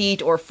wouldn't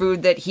eat, or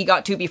food that he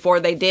got to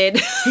before they did.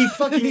 He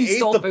fucking ate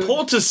the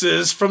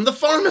poultices from the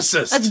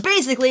pharmacist. That's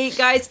basically,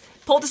 guys,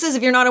 poultices,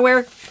 if you're not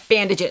aware,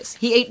 bandages.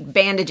 He ate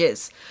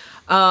bandages.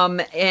 And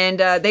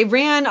they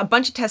ran a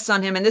bunch of tests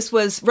on him, and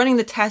running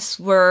the tests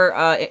were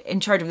in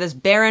charge of this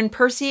Baron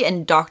Percy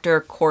and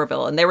Dr.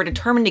 Corville, and they were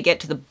determined to get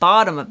to the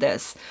bottom of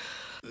this.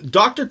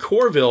 Dr.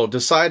 Corville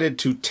decided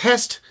to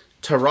test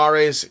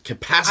Terrare's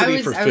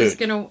capacity for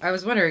food. I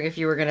was wondering if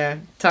you were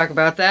gonna talk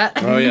about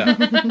that. Oh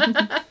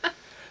yeah.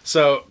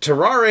 So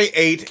Terrare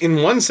ate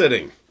in one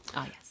sitting.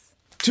 Oh yes.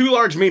 2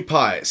 large meat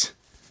pies,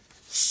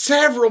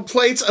 several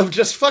plates of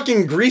just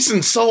fucking grease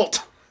and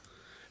salt,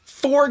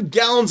 4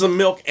 gallons of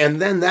milk, and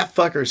then that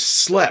fucker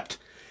slept.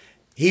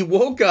 He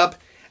woke up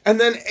and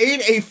then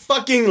ate a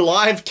fucking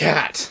live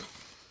cat.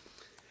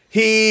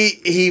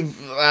 He,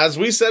 as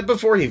we said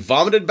before, he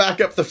vomited back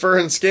up the fur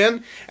and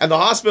skin, and the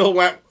hospital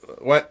went,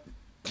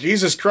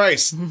 Jesus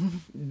Christ,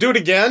 do it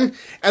again.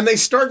 And they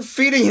start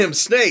feeding him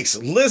snakes,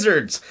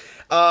 lizards,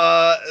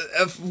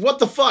 what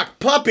the fuck,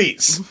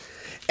 puppies.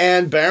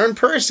 And Baron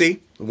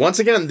Percy, once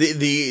again,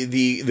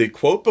 the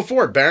quote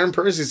before, Baron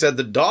Percy said,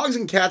 the dogs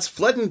and cats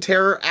fled in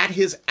terror at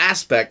his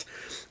aspect,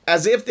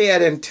 as if they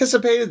had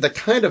anticipated the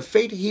kind of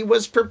fate he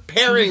was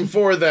preparing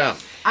for them.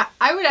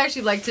 I would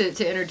actually like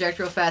to interject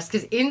real fast,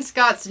 because in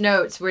Scott's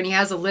notes, when he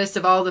has a list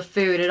of all the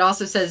food, it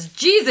also says,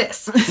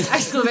 Jesus!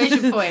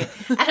 Exclamation point.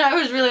 And I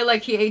was really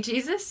like, he ate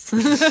Jesus?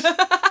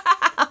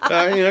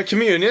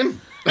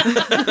 Communion.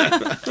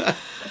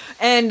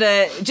 And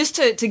just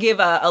to give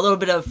a little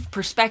bit of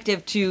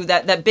perspective to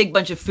that big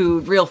bunch of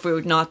food, real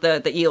food, not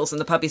the eels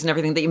and the puppies and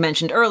everything that you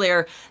mentioned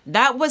earlier,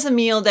 that was a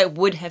meal that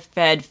would have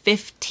fed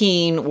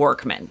 15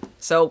 workmen.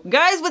 So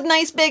guys with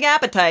nice big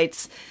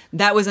appetites,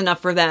 that was enough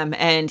for them,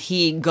 and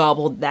he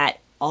gobbled that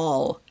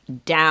all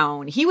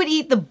down. He would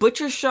eat the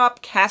butcher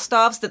shop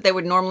cast-offs that they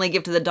would normally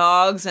give to the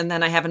dogs, and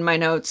then I have in my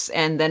notes,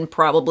 and then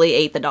probably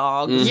ate the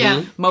dogs. Mm-hmm.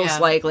 Yeah.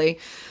 Most likely.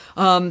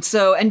 And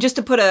just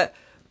to put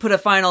a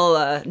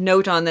final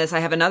note on this, I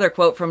have another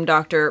quote from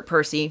Dr.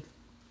 Percy.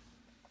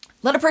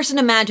 Let a person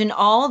imagine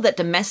all that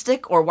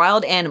domestic or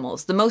wild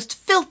animals, the most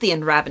filthy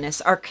and ravenous,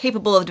 are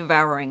capable of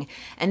devouring,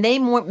 and they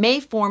may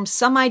form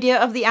some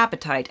idea of the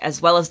appetite as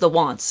well as the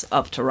wants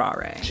of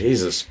Terrare.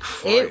 Jesus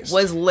Christ. It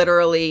was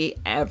literally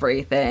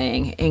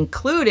everything,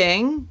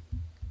 including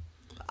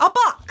a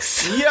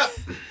box.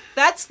 Yep.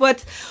 That's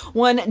what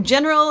one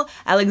General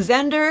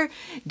Alexander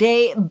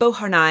de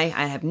Beauharnais,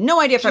 I have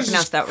no idea if I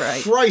pronounced that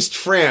right. Christ,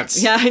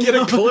 France. Yeah, I Get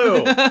know. a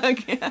clue.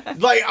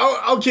 Like,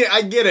 okay,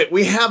 I get it.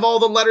 We have all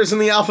the letters in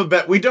the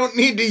alphabet. We don't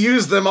need to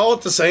use them all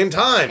at the same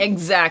time.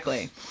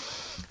 Exactly.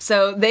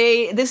 So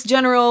this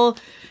general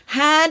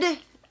had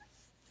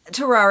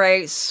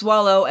Terrare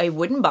swallow a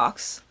wooden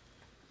box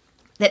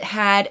that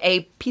had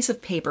a piece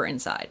of paper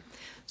inside.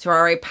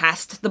 Terrare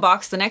passed the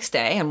box the next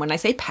day, and when I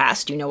say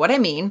passed, you know what I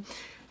mean.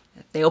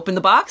 They open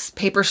the box,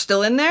 paper's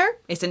still in there,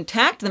 it's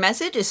intact, the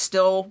message is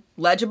still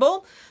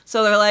legible.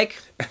 So they're like,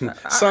 Some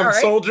all right.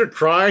 soldier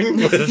crying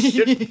with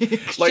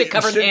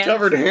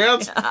shit-covered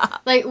hands.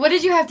 Like, what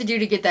did you have to do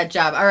to get that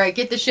job? All right,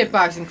 get the shit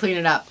box and clean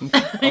it up.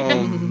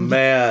 Oh,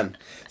 man.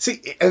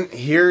 See, and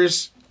here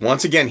is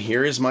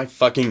my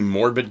fucking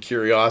morbid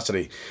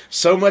curiosity.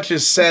 So much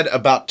is said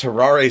about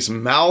Terare's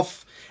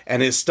mouth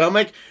and his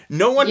stomach.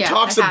 No one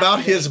talks it has about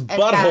to be. his It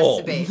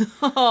butthole. has to be.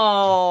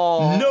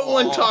 oh. No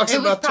one talks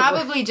It was about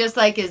probably just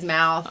like his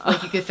mouth.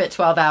 Like you could fit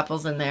 12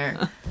 apples in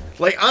there.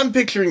 Like, I'm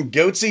picturing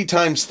Goatsy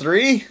times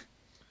 3.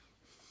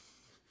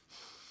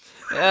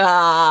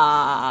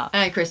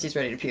 And Christy's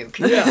ready to puke.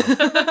 Yeah.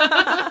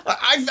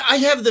 I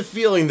have the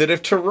feeling that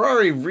if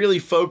Terrari really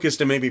focused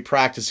and maybe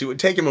practiced, it would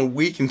take him a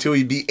week until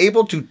he'd be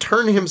able to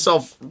turn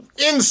himself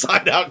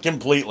inside out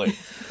completely.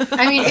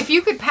 I mean, if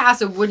you could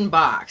pass a wooden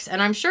box,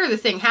 and I'm sure the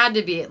thing had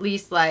to be at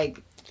least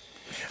like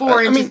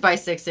 4 inches by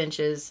 6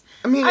 inches.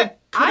 I mean, it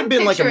could have I'm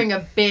been like picturing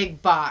a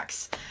big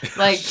box.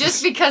 Like,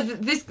 just because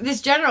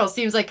this general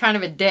seems like kind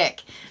of a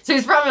dick. So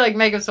he's probably like,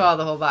 make him swallow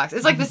the whole box.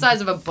 It's like the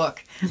size of a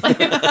book. Like,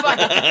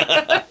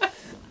 fuck.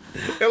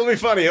 It'll be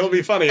funny.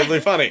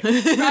 Right?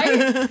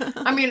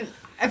 I mean,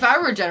 if I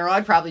were a general,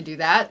 I'd probably do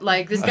that.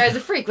 Like, this guy's a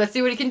freak. Let's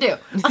see what he can do.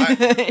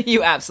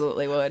 You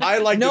absolutely would. I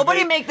like to Nobody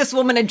think- make this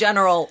woman a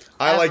general.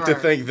 I like to Ever.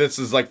 think this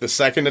is like the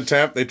second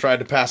attempt. They tried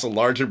to pass a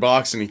larger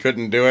box and he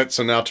couldn't do it,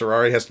 so now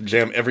Terrari has to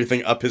jam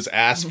everything up his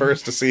ass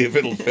first to see if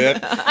it'll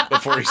fit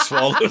before he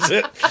swallows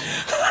it.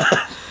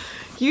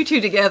 You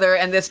two together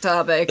and this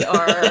topic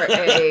are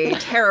a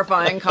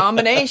terrifying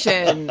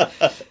combination.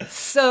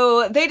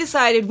 So they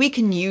decided we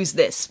can use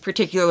this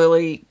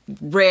particularly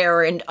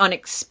rare and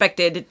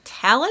unexpected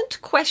talent,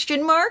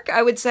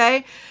 I would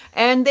say.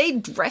 And they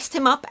dressed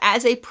him up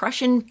as a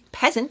Prussian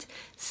peasant,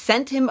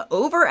 sent him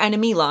over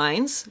enemy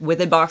lines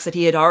with a box that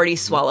he had already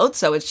swallowed,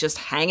 so it's just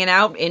hanging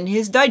out in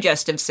his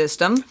digestive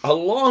system.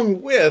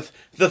 Along with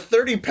the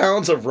 30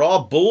 pounds of raw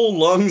bull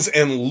lungs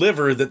and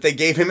liver that they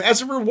gave him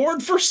as a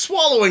reward for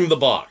swallowing the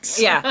box.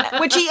 Yeah,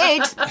 which he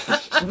ate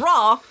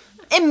raw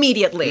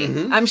immediately.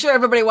 I'm sure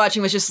everybody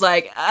watching was just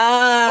like,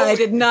 I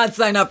did not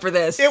sign up for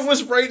this. It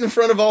was right in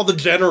front of all the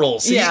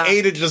generals. Yeah. He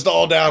ate it just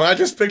all down. I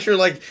just picture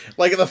like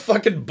the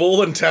fucking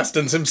bull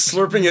intestines, him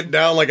slurping it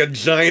down like a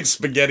giant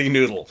spaghetti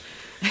noodle.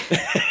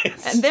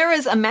 And there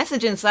is a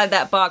message inside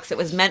that box that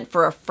was meant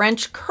for a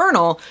French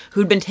colonel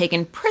who'd been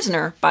taken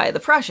prisoner by the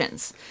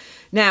Prussians.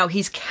 Now,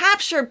 he's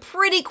captured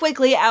pretty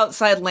quickly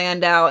outside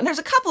Landau, and there's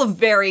a couple of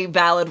very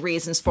valid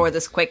reasons for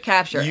this quick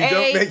capture. You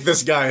don't make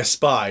this guy a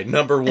spy,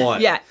 number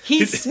one. Yeah,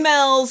 he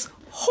smells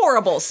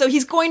horrible, so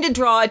he's going to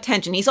draw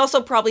attention. He's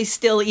also probably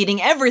still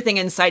eating everything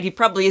in sight. He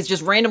probably is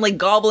just randomly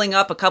gobbling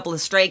up a couple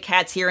of stray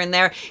cats here and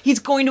there. He's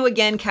going to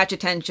again catch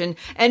attention.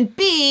 And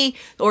B,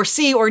 or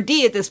C, or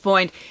D at this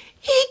point,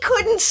 he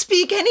couldn't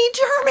speak any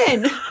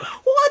German.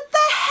 What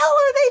the hell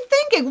are they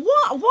thinking?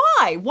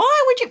 Why?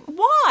 Why would you?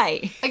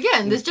 Why?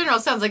 Again, this general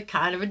sounds like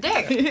kind of a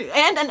dick.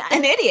 And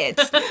an idiot.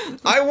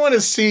 I want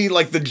to see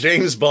like the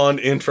James Bond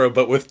intro,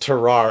 but with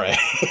Terrare.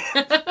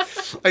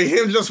 Like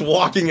him just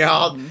walking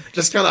out,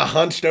 just kind of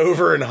hunched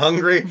over and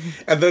hungry,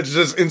 and then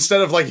just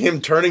instead of like him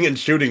turning and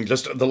shooting,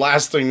 just the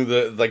last thing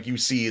that like you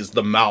see is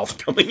the mouth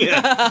coming in.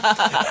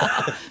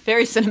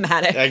 Very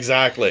cinematic.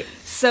 Exactly.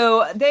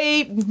 So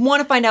they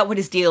want to find out what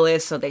his deal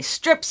is, so they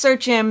strip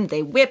search him,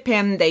 they whip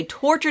him, they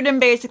tortured him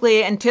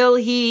basically until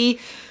he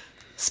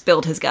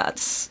spilled his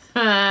guts.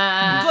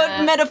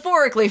 But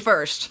metaphorically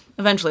first,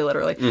 eventually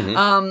literally.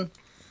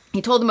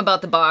 He told them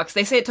about the box.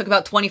 They say it took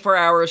about 24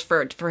 hours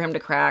for him to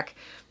crack.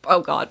 Oh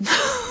God.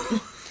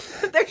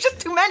 There's just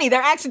too many.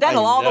 They're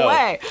accidental all the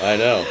way. I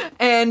know.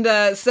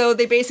 And so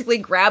they basically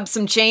grabbed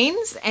some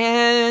chains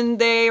and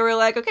they were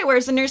like, okay,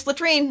 where's the nearest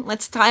latrine?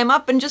 Let's tie him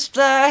up and just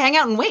hang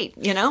out and wait,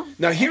 you know?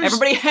 Now here's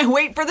Everybody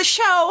wait for the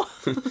show.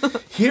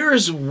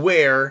 here's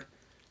where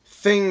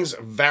things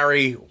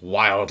vary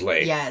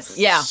wildly. Yes.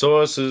 Yeah.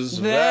 Sources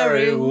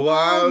vary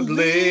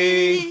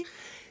wildly.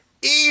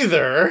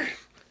 Either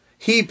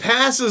he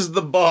passes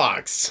the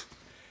box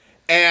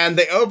and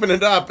they open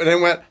it up and it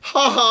went,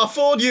 ha ha,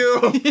 fooled you.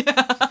 Son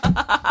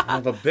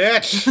of a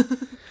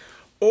bitch.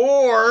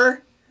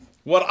 Or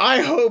what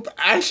I hope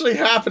actually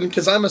happened,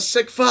 because I'm a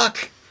sick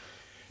fuck,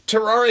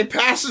 Terrari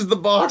passes the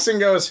box and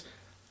goes,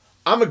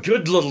 I'm a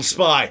good little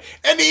spy,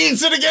 and he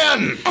eats it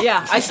again.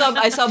 Yeah, I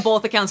saw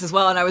both accounts as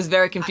well, and I was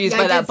very confused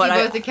by I that. did But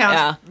see both accounts.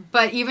 yeah,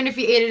 But even if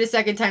he ate it a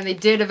second time, they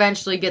did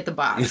eventually get the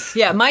box.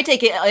 yeah. My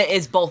take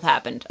is both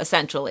happened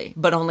essentially,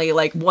 but only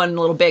like one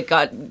little bit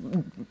got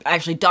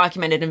actually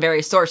documented in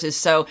various sources.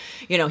 So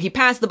he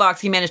passed the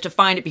box. He managed to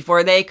find it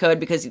before they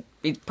could because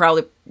he's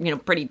probably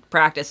pretty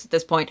practiced at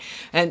this point,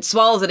 and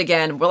swallows it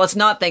again. Well, let's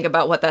not think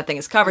about what that thing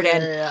is covered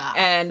in. Yeah.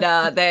 And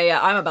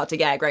I'm about to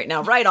gag right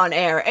now, right on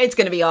air. It's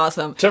gonna be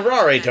awesome.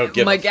 Terrari don't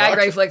give My a gag fuck.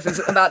 reflex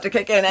is about to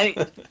kick in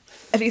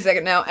any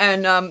second now.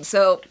 And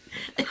so,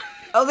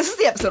 this is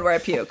the episode where I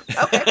puke.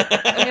 Okay.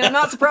 I mean, I'm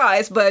not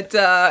surprised, but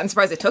I'm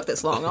surprised it took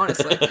this long,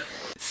 honestly.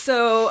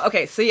 So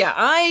yeah,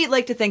 I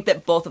like to think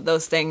that both of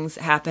those things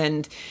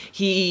happened.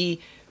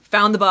 He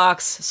found the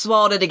box,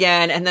 swallowed it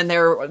again, and then they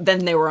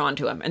were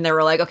onto him, and they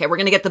were like, okay, we're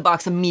gonna get the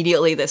box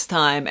immediately this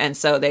time, and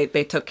so they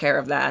took care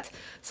of that.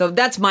 So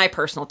that's my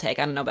personal take.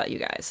 I don't know about you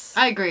guys.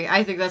 I agree.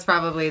 I think that's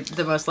probably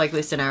the most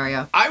likely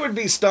scenario. I would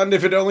be stunned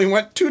if it only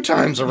went 2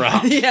 times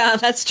around. Yeah,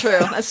 that's true.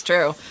 That's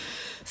true.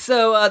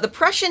 So the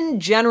Prussian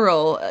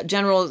General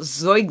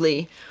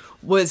Zeugli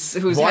Why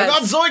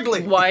not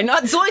Zeugli? Why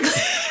not Zeugli?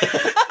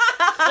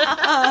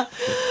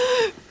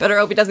 Better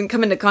hope he doesn't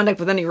come into contact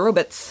with any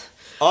robots.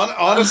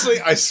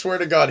 Honestly, I swear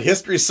to God,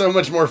 history's so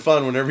much more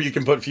fun whenever you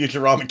can put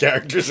Futurama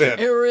characters in.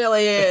 It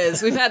really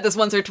is. We've had this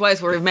once or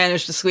twice where we've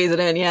managed to squeeze it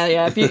in.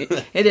 Yeah.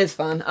 It is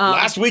fun.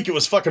 Last week it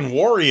was fucking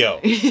Wario.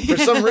 For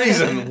some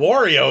reason,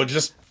 Wario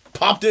just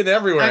popped in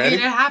everywhere. I mean,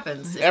 it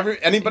happens.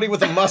 Anybody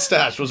with a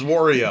mustache was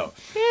Wario.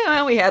 Yeah,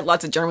 well, we had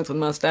lots of Germans with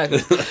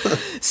mustaches.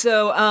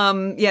 So,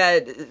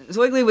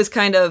 Zeugli was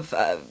kind of...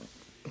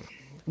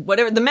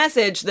 whatever the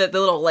message, the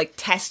little like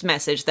test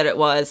message that it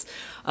was,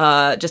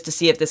 just to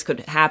see if this could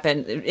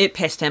happen, it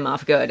pissed him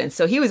off good, and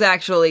so he was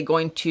actually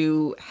going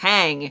to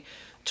hang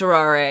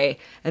Terrare,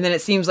 and then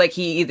it seems like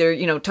he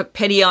either took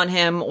pity on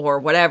him or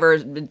whatever.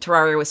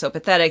 Terrare was so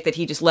pathetic that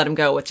he just let him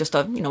go with just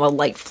a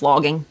light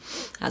flogging,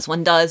 as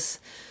one does.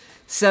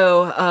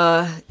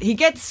 So he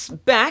gets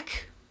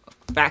back,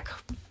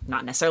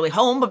 not necessarily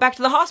home, but back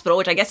to the hospital,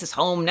 which I guess is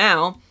home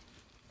now.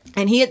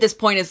 And he, at this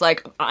point, is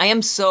like, I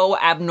am so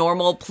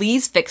abnormal.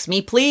 Please fix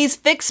me. Please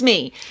fix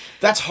me.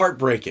 That's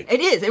heartbreaking. It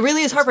is. It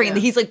really is heartbreaking.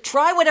 Yeah. He's like,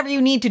 try whatever you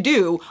need to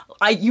do.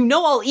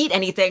 I'll eat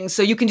anything,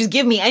 so you can just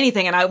give me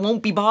anything and I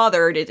won't be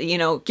bothered.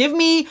 Give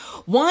me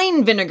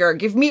wine vinegar.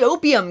 Give me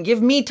opium. Give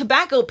me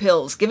tobacco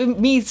pills. Give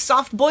me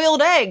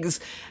soft-boiled eggs.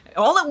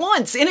 All at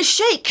once, in a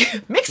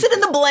shake. Mix it in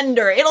the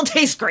blender. It'll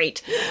taste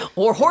great.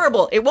 Or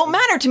horrible. It won't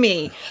matter to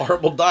me.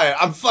 Horrible diet.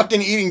 I'm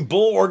fucking eating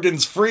bull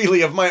organs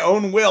freely of my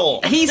own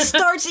will. He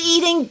starts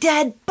eating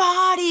dead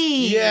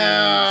bodies.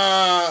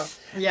 Yeah.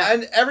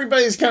 And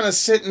everybody's kind of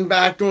sitting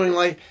back going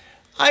like,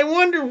 I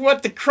wonder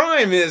what the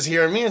crime is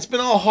here. I mean, it's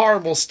been all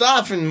horrible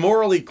stuff and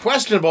morally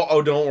questionable.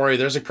 Oh, don't worry.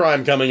 There's a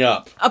crime coming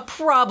up. A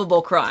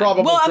probable crime.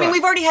 I mean,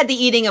 we've already had the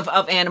eating of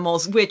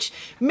animals, which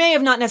may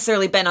have not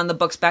necessarily been on the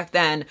books back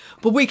then,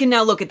 but we can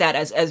now look at that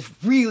as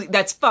really,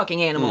 that's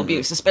fucking animal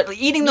abuse. Especially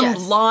eating them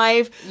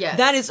live,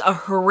 that is a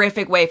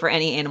horrific way for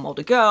any animal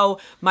to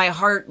go. My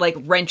heart,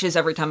 wrenches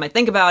every time I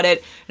think about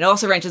it. It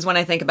also wrenches when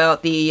I think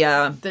about the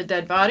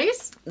dead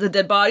bodies? The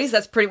dead bodies,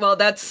 that's pretty well,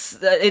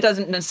 it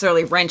doesn't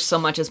necessarily wrench so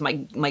much as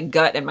my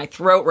gut and my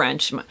throat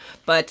wrench,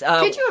 but...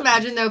 Could you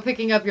imagine, though,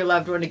 picking up your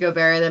loved one to go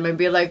bury them and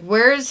be like,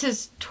 where's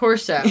his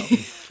torso?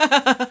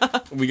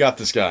 We got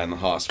this guy in the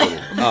hospital.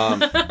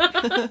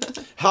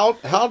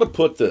 How to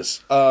put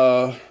this?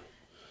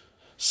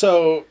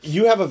 So,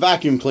 you have a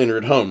vacuum cleaner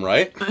at home,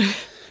 right?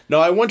 Now,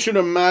 I want you to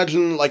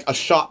imagine, a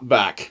shop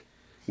vac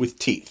with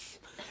teeth.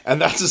 And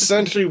that's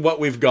essentially what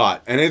we've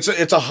got. And it's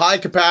a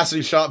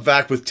high-capacity shop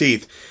vac with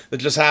teeth that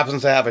just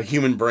happens to have a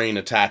human brain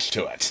attached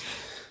to it.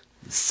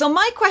 So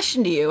my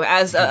question to you,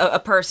 as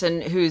a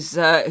person whose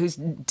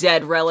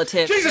dead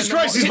relative... Jesus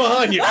Christ, he's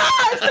behind you!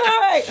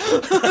 Sorry!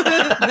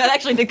 That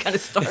actually did kind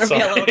of startle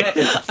me a little bit.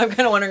 I'm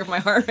kind of wondering if my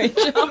heart rate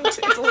jumped.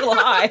 It's a little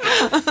high.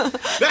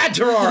 Bad,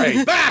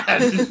 Terrare!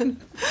 Bad!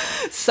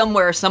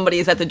 Somewhere somebody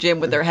is at the gym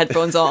with their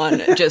headphones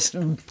on, just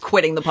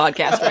quitting the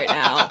podcast right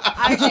now.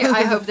 Actually,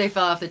 I hope they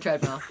fell off the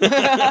treadmill.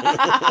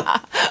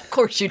 Of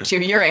course you do.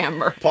 You're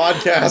Amber.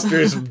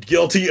 Podcasters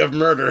guilty of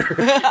murder.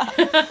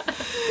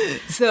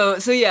 So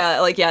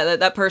yeah,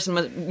 that person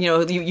was,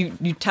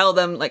 you tell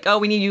them, oh,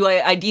 we need you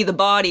to ID the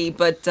body,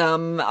 but a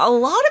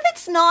lot of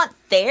it's not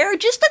there.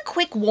 Just a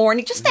quick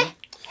warning, just a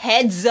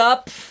heads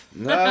up.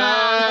 But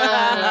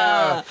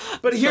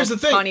here's the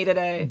thing. Funny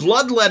today.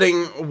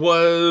 Bloodletting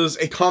was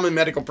a common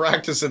medical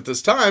practice at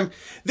this time.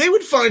 They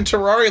would find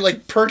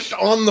Terrare perched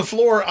on the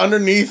floor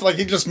underneath,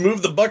 he just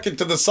moved the bucket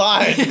to the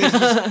side. He's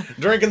just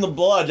drinking the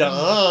blood.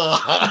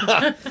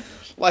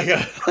 Like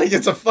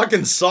it's a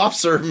fucking soft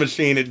serve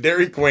machine at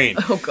Dairy Queen.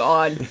 Oh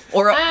God!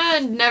 Or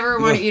and never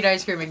want to eat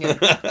ice cream again.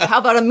 How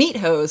about a meat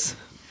hose?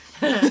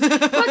 Put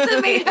the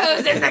meat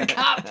hose in the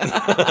cup.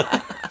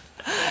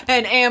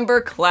 An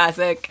Amber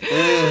classic.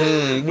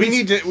 Mm-hmm. We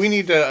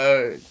need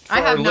to. For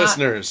our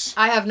listeners,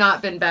 I have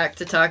not been back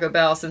to Taco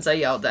Bell since I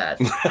yelled at.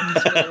 Just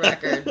for the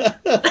record.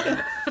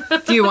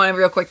 Do you want to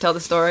real quick tell the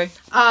story?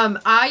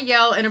 I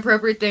yell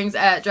inappropriate things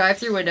at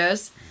drive-through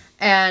windows.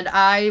 And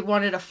I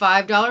wanted a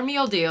 $5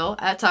 meal deal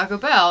at Taco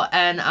Bell.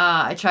 And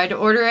I tried to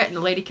order it, and the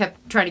lady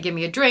kept trying to give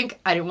me a drink.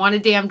 I didn't want a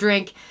damn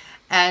drink.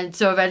 And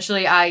so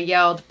eventually I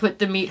yelled, put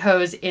the meat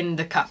hose in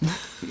the cup.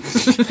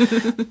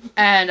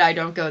 And I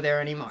don't go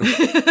there anymore.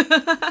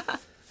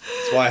 That's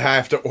why I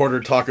have to order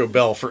Taco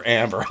Bell for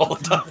Amber all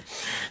the time.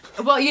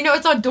 Well,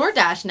 it's on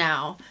DoorDash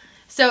now.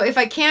 So if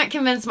I can't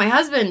convince my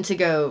husband to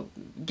go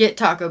get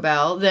Taco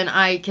Bell, then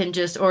I can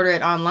just order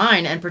it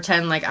online and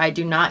pretend like I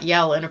do not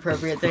yell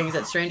inappropriate things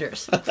at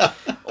strangers.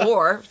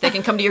 Or they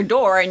can come to your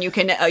door and you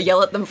can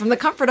yell at them from the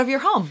comfort of your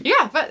home.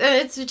 Yeah, but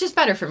it's just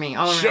better for me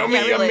all around. Show me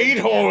Yeah, your really. meat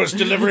horse,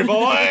 delivery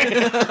boy.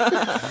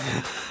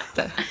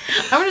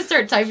 I'm gonna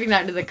start typing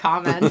that into the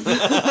comments.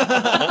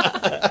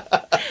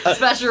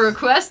 Special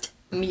request,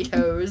 meat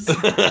hose.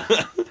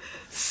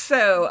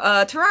 So,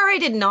 Terraria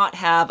did not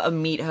have a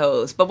meat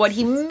hose, but what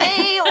he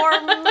may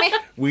or may...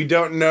 We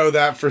don't know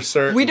that for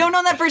certain. We don't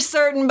know that for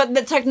certain, but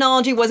the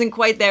technology wasn't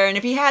quite there, and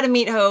if he had a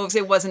meat hose,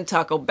 it wasn't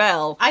Taco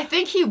Bell. I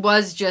think he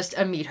was just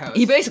a meat hose.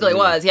 He basically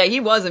was. Yeah, he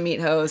was a meat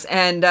hose,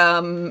 and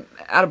out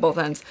of both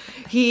ends.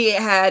 He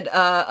had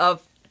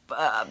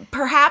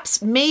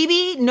perhaps,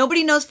 maybe,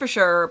 nobody knows for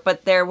sure,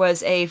 but there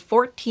was a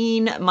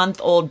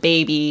 14-month-old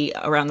baby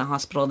around the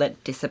hospital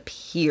that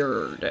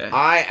disappeared.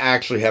 I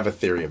actually have a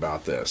theory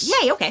about this.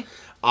 Yay, okay.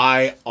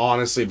 I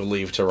honestly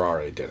believe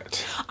Terraria did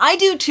it. I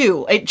do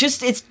too. It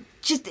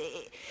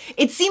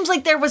seems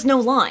like there was no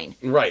line.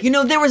 Right. You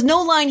know, there was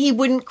no line he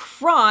wouldn't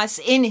cross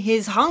in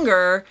his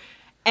hunger.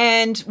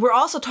 And we're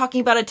also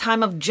talking about a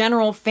time of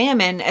general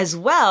famine as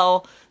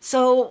well.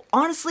 So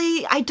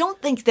honestly, I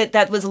don't think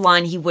that was a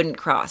line he wouldn't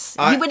cross.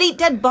 He would eat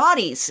dead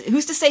bodies.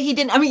 Who's to say he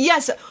didn't? I mean,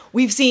 yes,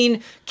 we've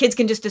seen kids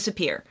can just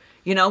disappear.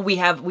 You know, we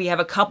have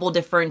a couple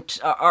different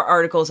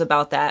articles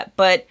about that,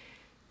 but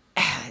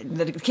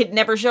the kid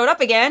never showed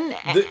up again.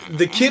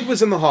 The kid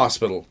was in the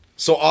hospital,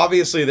 so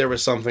obviously there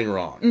was something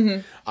wrong. Mm-hmm.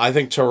 I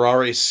think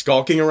Terrari's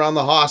skulking around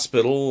the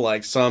hospital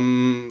like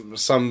some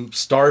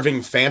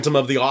starving Phantom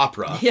of the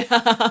Opera.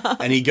 Yeah.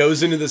 And he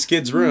goes into this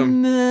kid's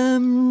room.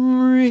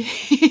 Memory.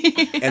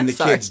 And the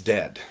kid's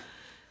dead.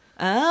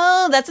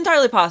 Oh, that's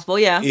entirely possible,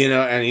 yeah. You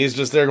know, and he's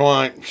just there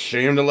going,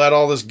 shame to let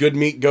all this good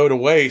meat go to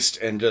waste,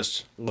 and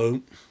just,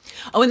 boom.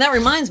 Oh, and that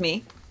reminds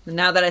me,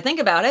 now that I think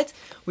about it,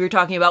 we were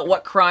talking about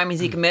what crime has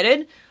he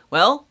committed.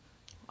 Well,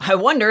 I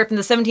wonder if in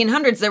the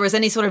 1700s there was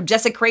any sort of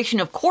desecration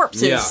of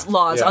corpses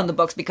laws on the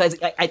books, because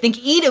I think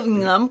eating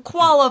them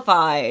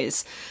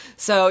qualifies.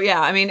 So yeah,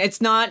 I mean, it's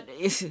not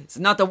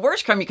the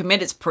worst crime you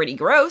commit. It's pretty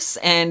gross,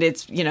 and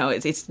it's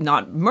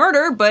not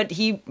murder, but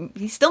he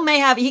still may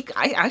have.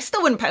 I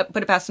still wouldn't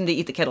put it past him to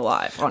eat the kid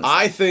alive.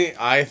 Honestly,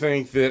 I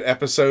think that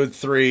Episode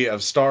 3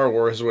 of Star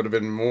Wars would have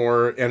been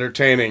more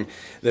entertaining.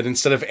 That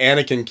instead of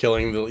Anakin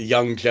killing the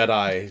young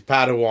Jedi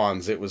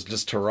Padawans, it was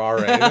just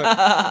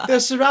Terraria. They're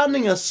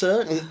surrounding us,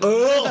 sir.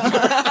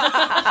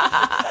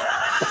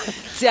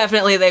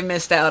 Definitely, they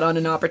missed out on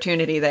an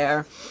opportunity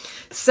there.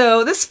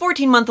 So this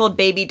 14-month-old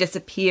baby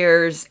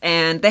disappears,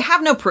 and they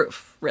have no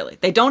proof, really.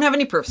 They don't have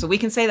any proof, so we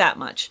can say that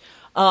much.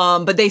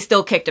 But they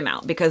still kicked him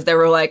out because they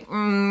were like,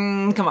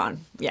 come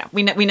on. Yeah,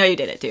 we know you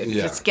did it, dude.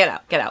 Yeah. Just get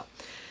out.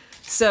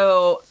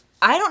 So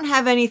I don't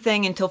have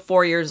anything until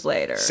 4 years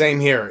later. Same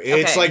here.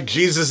 It's Okay. like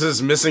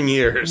Jesus' missing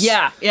years.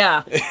 Yeah.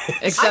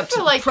 Except I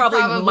feel like probably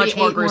probably much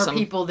more ate gruesome.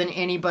 more people than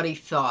anybody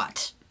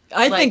thought.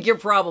 I think you're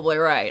probably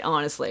right,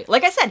 honestly.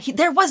 Like I said,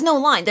 there was no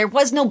line. There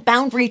was no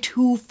boundary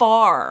too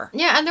far.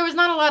 Yeah, and there was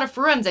not a lot of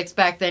forensics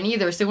back then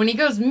either. So when he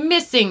goes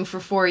missing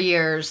for 4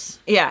 years,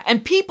 Yeah,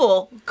 and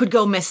people could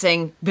go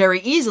missing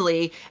very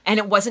easily, and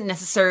it wasn't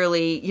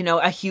necessarily,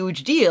 a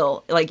huge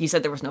deal. Like you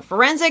said, there was no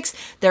forensics,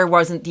 there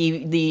wasn't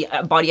the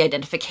body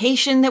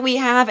identification that we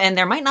have, and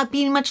there might not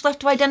be much left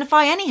to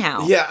identify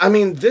anyhow. Yeah, I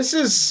mean, this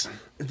is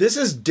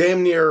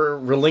damn near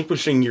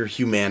relinquishing your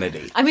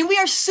humanity. I mean, we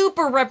are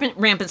super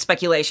rampant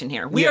speculation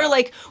here. We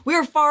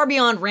are far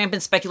beyond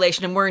rampant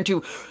speculation, and we're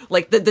into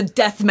like the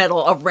death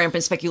metal of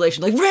rampant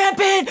speculation, like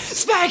rampant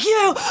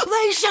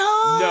speculation.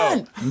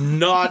 No,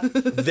 not.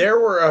 There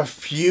were a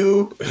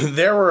few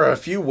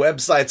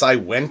websites I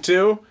went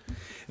to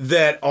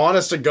that,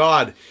 honest to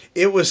God,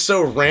 it was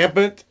so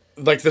rampant.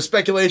 Like the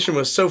speculation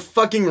was so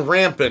fucking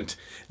rampant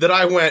that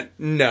I went,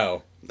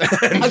 no.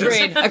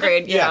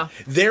 Agreed. Yeah.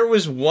 There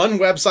was one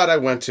website I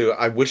went to.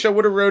 I wish I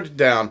would have wrote it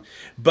down,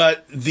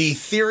 but the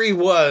theory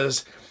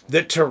was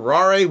that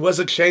Terraria was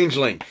a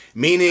changeling,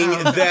 meaning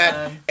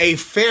that a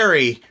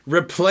fairy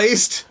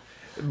replaced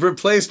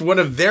one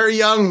of their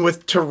young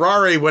with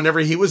Terraria whenever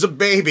he was a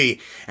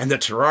baby, and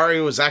that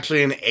Terraria was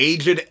actually an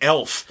aged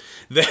elf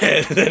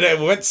that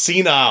went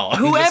senile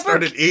and just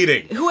started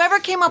eating. Whoever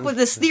came up with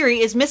this theory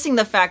is missing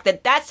the fact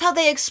that that's how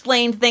they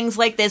explained things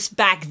like this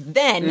back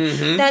then.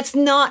 Mm-hmm. That's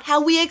not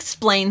how we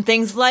explain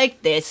things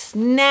like this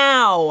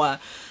now.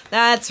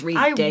 That's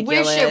ridiculous. I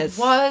wish it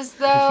was,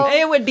 though.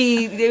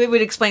 It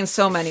would explain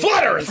so many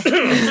Flutter!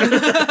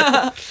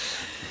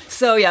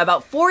 So yeah,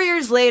 about 4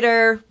 years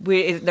later,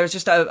 there's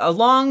just a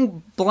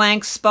long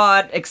blank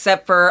spot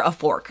except for a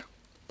fork.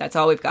 That's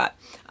all we've got.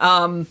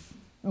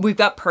 We've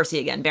got Percy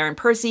again, Baron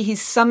Percy. He's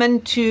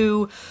summoned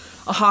to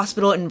a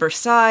hospital in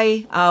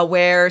Versailles,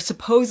 where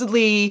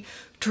supposedly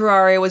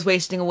Terraria was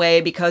wasting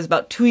away because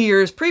about 2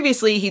 years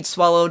previously he'd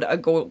swallowed a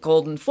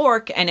golden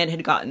fork and it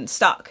had gotten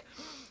stuck.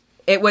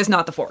 It was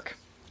not the fork.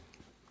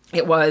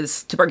 It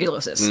was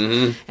tuberculosis.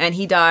 Mm-hmm. And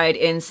he died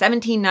in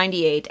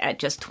 1798 at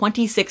just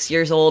 26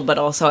 years old, but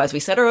also, as we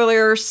said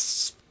earlier,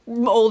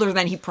 older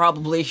than he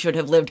probably should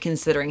have lived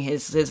considering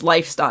his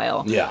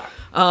lifestyle. Yeah.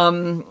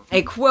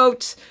 A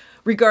quote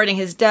regarding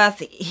his death,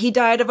 he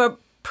died of a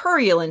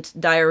purulent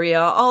diarrhea,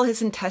 all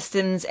his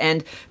intestines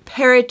and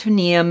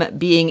peritoneum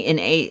being in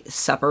a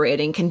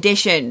separating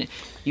condition.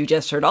 You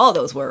just heard all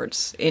those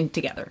words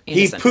together. In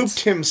He a sentence.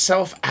 pooped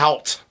himself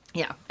out.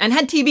 Yeah, and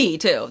had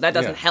TB too. That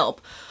doesn't Yeah.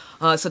 help.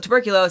 So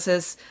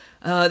tuberculosis.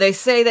 They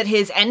say that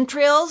his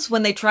entrails,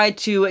 when they tried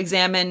to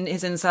examine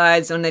his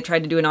insides, when they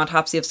tried to do an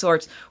autopsy of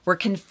sorts, were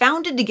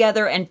confounded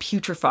together and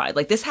putrefied.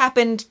 Like this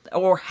happened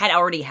or had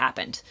already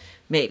happened.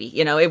 Maybe,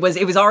 it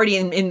was already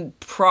in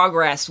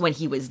progress when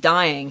he was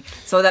dying.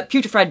 So that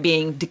putrefied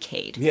being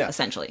decayed,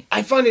 essentially.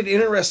 I find it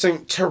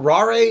interesting.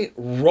 Terrare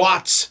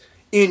rots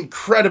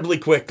incredibly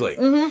quickly.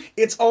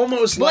 It's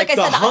almost Like like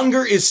I the said,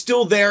 hunger is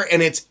still there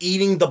and it's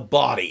eating the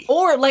body.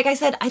 Or, like I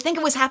said, I think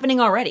it was happening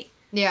already.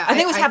 Yeah, I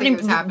think it was happening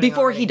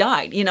before already. he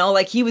died.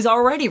 Like he was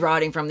already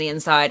rotting from the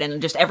inside,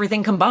 and just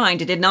everything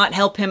combined, it did not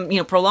help him,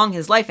 prolong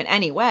his life in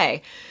any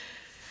way.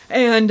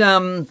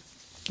 And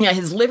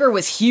his liver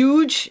was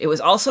huge. It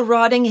was also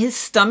rotting. His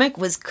stomach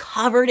was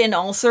covered in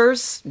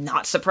ulcers.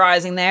 Not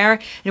surprising there.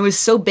 And it was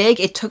so big,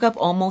 it took up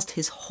almost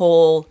his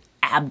whole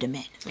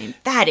abdomen. I mean,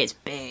 that is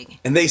big.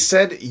 And they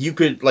said you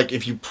could, like,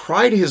 if you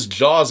pried his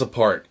jaws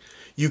apart,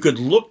 you could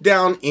look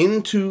down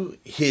into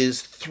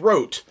his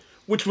throat,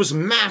 which was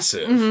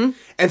massive,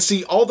 and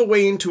see all the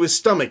way into his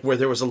stomach where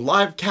there was a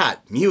live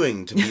cat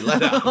mewing to be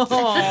let out.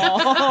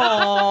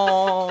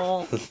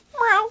 Oh.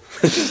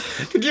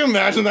 Could you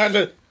imagine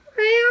that?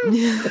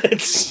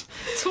 It's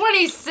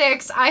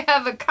 26. I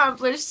have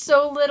accomplished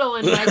so little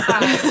in my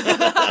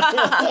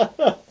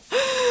time.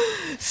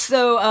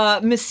 So,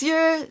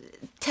 Monsieur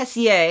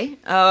Tessier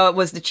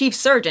was the chief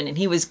surgeon, and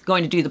he was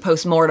going to do the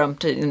post-mortem,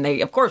 and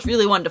they, of course,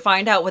 really wanted to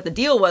find out what the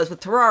deal was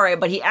with Terrare,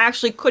 but he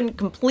actually couldn't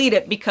complete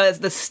it because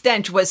the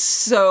stench was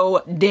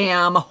so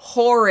damn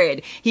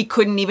horrid. He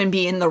couldn't even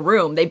be in the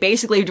room. They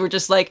basically were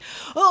just like,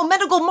 oh,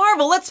 medical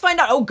marvel, let's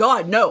find out. Oh,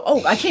 God, no.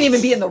 Oh, I can't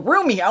even be in the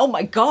room here. Oh,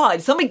 my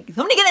God. Somebody get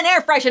an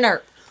air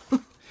freshener.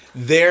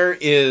 there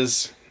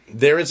is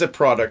a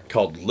product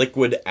called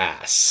Liquid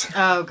Ass.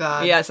 Oh,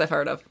 God. Yes, I've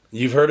heard of.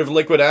 You've heard of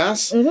Liquid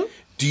Ass? Mm-hmm.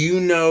 Do you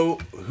know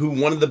who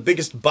one of the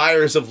biggest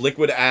buyers of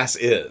Liquid Ass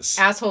is?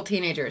 Asshole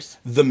teenagers.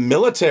 The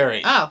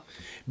military. Oh.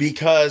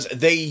 Because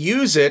they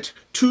use it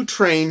to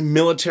train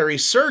military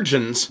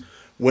surgeons.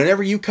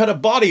 Whenever you cut a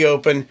body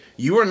open,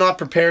 you are not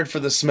prepared for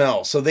the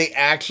smell. So they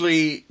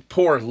actually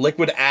pour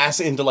liquid ass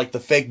into like the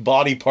fake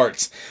body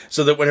parts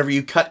so that whenever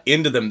you cut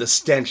into them, the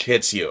stench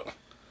hits you.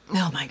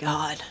 Oh, my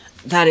God.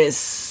 That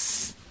is...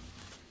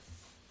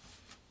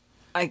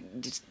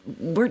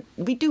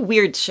 we do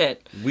weird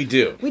shit. We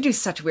do. We do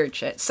such weird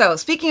shit. So,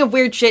 speaking of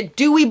weird shit,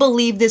 do we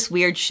believe this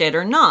weird shit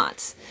or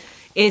not?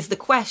 Is the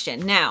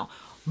question. Now,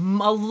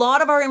 a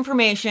lot of our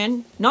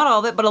information, not all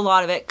of it, but a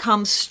lot of it,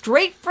 comes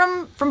straight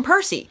from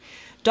Percy.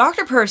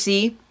 Dr.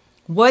 Percy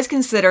was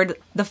considered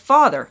the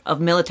father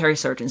of military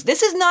surgeons.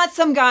 This is not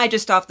some guy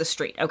just off the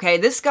street, okay?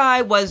 This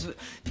guy was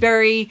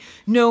very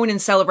known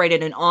and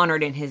celebrated and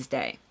honored in his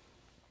day.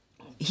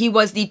 He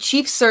was the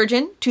chief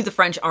surgeon to the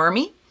French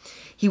army.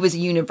 He was a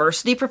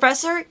university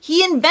professor.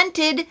 He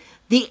invented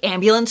the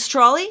ambulance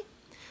trolley,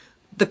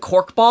 the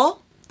cork ball.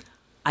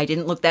 I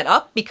didn't look that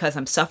up because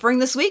I'm suffering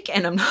this week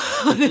and I'm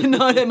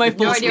not at my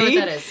full speed. No idea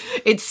what that is.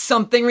 It's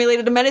something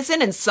related to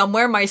medicine, and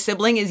somewhere my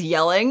sibling is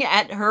yelling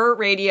at her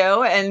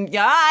radio, and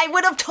I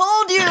would have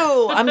told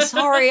you. I'm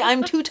sorry.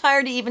 I'm too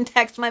tired to even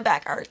text. My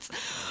back hurts.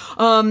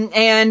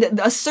 And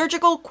a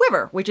surgical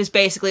quiver, which is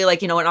basically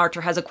like, an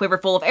archer has a quiver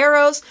full of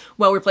arrows.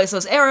 Well, replace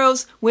those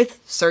arrows with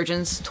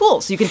surgeon's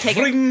tools. So you can take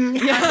it.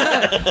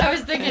 I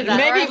was thinking that.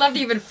 Maybe I'd love to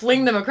even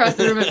fling them across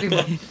the room at people.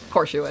 Of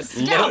course you would.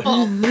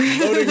 Scalpel.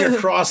 Loading your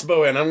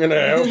crossbow in. I'm going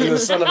to open the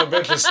son of a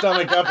bitch's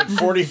stomach up at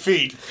 40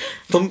 feet.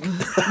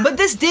 But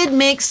this did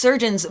make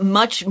surgeons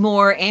much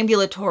more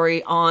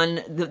ambulatory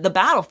on the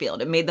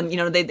battlefield. It made them,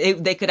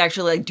 they could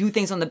actually do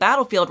things on the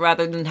battlefield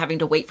rather than having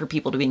to wait for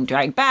people to being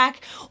dragged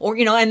back, or,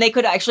 and they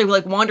could actually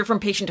wander from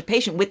patient to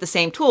patient with the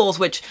same tools,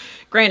 which,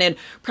 granted,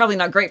 probably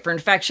not great for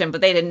infection,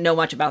 but they didn't know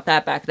much about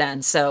that back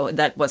then, so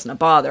that wasn't a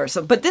bother.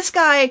 But this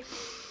guy,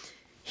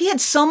 he had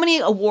so many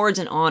awards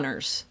and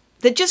honors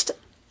that, just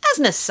as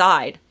an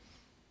aside,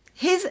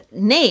 his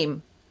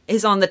name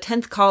is on the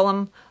 10th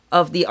column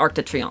of the Arc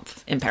de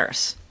Triomphe in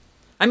Paris.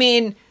 I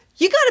mean,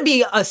 you gotta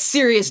be a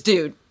serious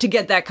dude to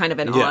get that kind of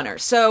an honor.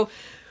 So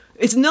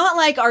it's not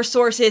like our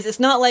sources, it's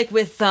not like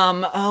with,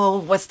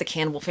 what's the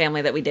cannibal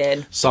family that we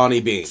did? Sonny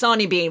Bean.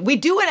 Sonny Bean. We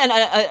do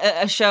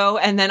a show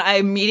and then I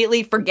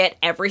immediately forget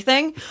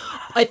everything.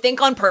 I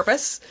think on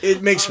purpose.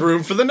 It makes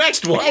room for the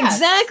next one.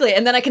 Exactly.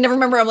 And then I can never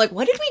remember. I'm like,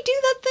 what did we do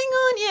that thing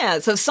on? Yeah.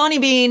 So Sonny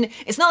Bean,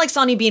 it's not like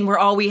Sonny Bean where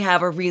all we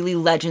have are really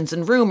legends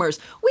and rumors.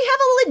 We have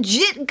a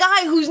legit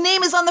guy whose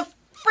name is on the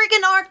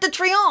freaking Arc de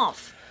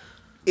Triomphe.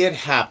 It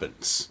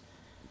happens.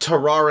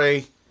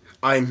 Terrare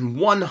I'm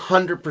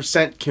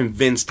 100%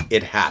 convinced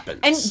it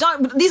happened. And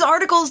these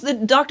articles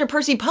that Dr.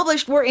 Percy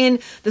published were in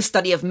the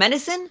Study of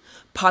Medicine,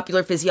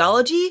 Popular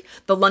Physiology,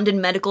 the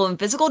London Medical and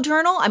Physical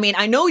Journal. I mean,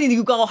 I know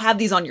you all have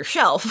these on your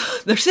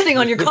shelf. They're sitting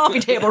on your coffee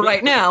table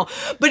right now.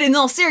 But in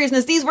all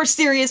seriousness, these were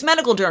serious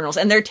medical journals,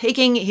 and they're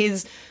taking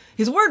his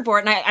word for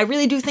it. And I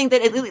really do think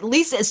that at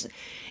least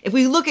if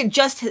we look at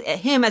just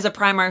him as a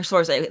primary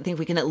source, I think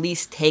we can at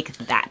least take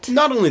that.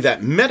 Not only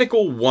that,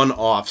 medical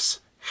one-offs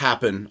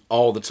happen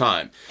all the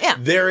time. Yeah.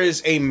 There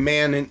is a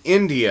man in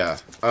India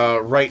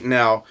right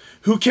now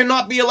who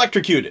cannot be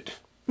electrocuted.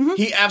 Mm-hmm.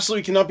 He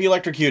absolutely cannot be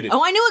electrocuted.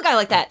 Oh, I knew a guy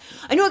like that.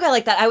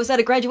 I was at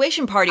a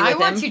graduation party with him. I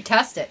want to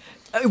test it.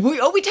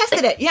 We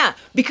tested it, yeah.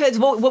 Because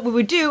what we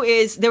would do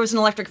is there was an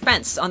electric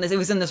fence on this. It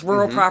was in this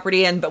rural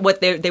property, but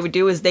what they would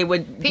do is they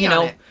would, Pee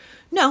on it.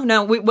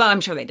 No. Well, I'm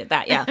sure they did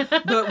that, yeah.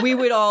 But we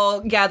would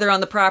all gather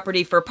on the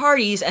property for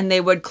parties, and they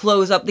would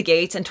close up the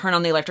gates and turn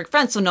on the electric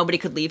fence so nobody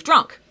could leave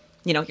drunk.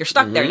 You're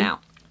stuck there now.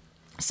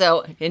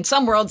 So in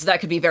some worlds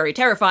that could be very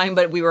terrifying,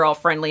 but we were all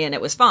friendly and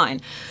it was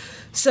fine.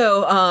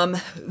 So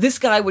this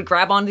guy would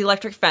grab onto the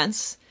electric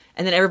fence,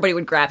 and then everybody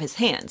would grab his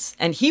hands,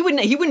 and he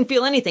wouldn't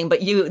feel anything. But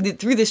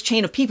through this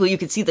chain of people, you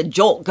could see the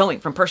jolt going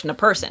from person to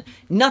person.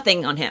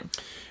 Nothing on him.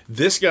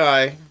 This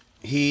guy,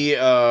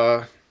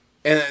 and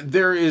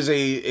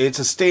it's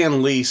a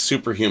Stan Lee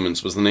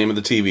Superhumans was the name of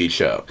the TV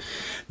show.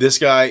 This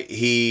guy,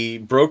 he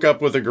broke up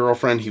with a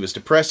girlfriend. He was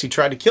depressed. He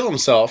tried to kill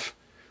himself.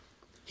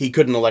 He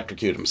couldn't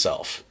electrocute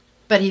himself.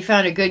 But he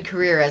found a good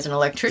career as an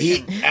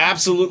electrician. He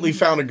absolutely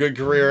found a good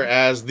career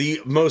as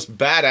the most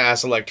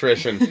badass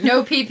electrician.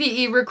 No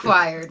PPE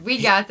required.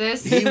 We got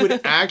this. He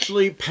would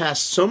actually pass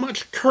so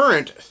much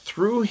current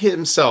through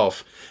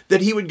himself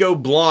that he would go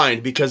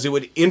blind because it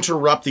would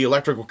interrupt the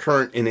electrical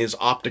current in his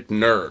optic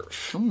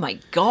nerve. Oh my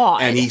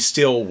God. And he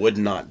still would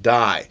not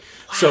die.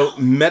 Wow. So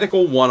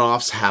medical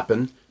one-offs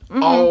happen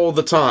all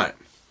the time.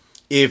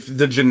 If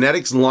the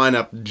genetics line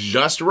up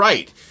just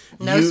right.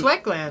 No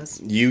sweat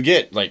glands. You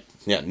get,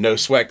 no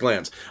sweat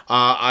glands.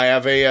 I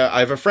have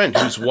a friend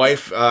whose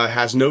wife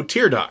has no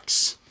tear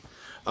ducts.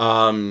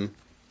 That's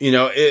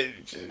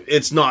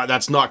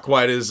not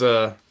quite as,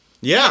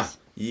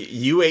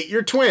 You ate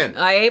your twin.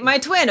 I ate my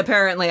twin,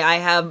 apparently. I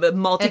have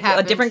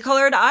different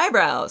colored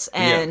eyebrows.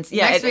 And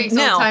Next week's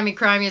Old-Timey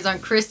Crime is on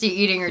Christy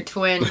eating her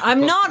twin.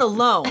 I'm not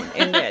alone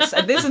in this.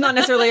 This is not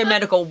necessarily a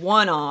medical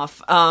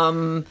one-off.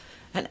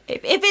 And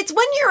if it's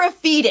when you're a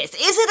fetus,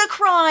 is it a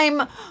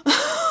crime?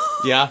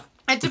 Yeah.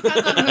 It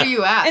depends on who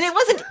you ask. And it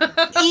wasn't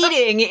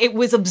eating, it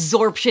was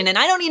absorption. And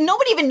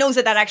nobody even knows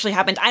that actually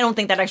happened. I don't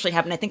think that actually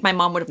happened. I think my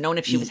mom would have known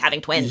if she was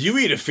having twins. You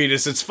eat a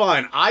fetus, it's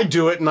fine. I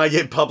do it and I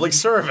get public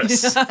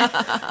service.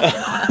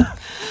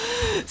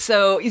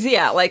 So,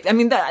 yeah,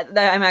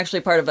 I'm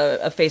actually part of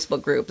a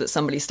Facebook group that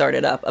somebody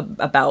started up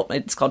about,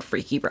 it's called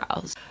Freaky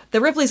Brows. The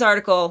Ripley's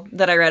article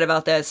that I read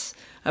about this,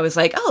 I was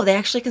like, oh, they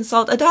actually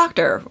consult a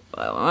doctor.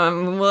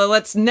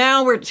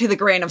 Now we're to the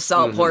grain of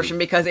salt portion,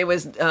 because it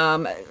was,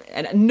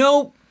 and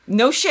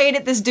no shade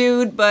at this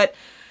dude, but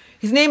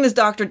his name is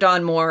Dr.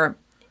 Don Moore.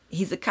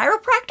 He's a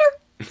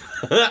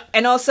chiropractor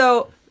and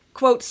also,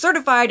 quote,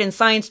 certified in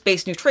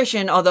science-based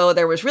nutrition, although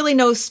there was really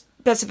no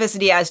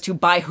specificity as to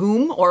by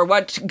whom or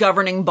what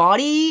governing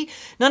body.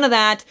 None of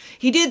that.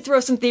 He did throw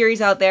some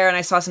theories out there, and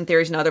I saw some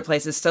theories in other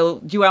places. So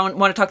do you want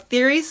to talk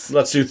theories?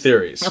 Let's do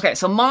theories. Okay,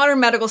 so modern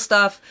medical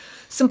stuff.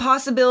 Some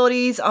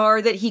possibilities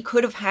are that he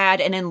could have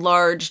had an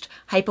enlarged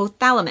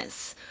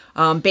hypothalamus.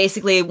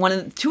 Basically,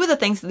 two of the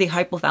things that the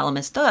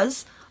hypothalamus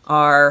does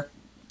are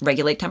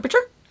regulate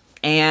temperature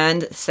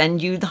and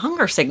send you the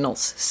hunger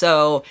signals.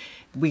 So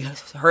we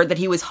heard that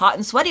he was hot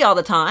and sweaty all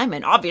the time,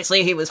 and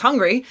obviously he was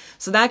hungry,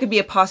 so that could be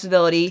a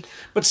possibility.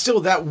 But still,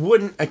 that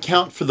wouldn't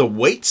account for the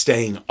weight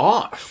staying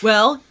off.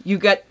 Well, you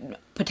get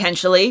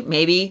potentially,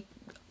 maybe,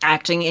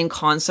 acting in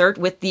concert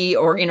with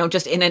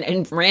just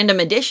in random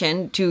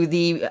addition to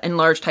the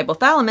enlarged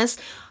hypothalamus,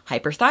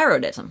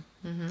 hyperthyroidism.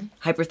 Mm-hmm.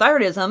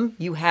 Hyperthyroidism,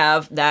 you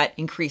have that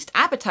increased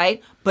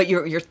appetite, but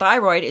your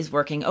thyroid is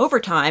working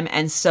overtime,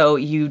 and so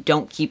you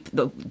don't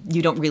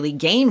really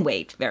gain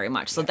weight very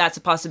much. So that's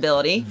a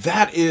possibility.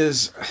 That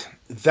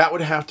would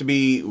have to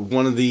be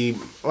one of the.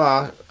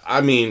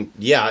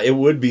 It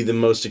would be the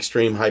most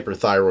extreme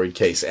hyperthyroid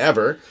case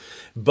ever.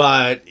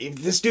 But if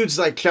this dude's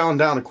chowing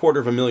down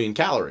 250,000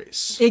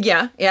 calories.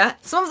 Yeah.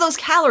 Some of those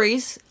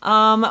calories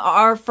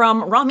are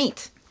from raw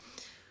meat.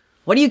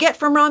 What do you get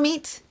from raw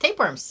meat?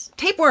 Tapeworms,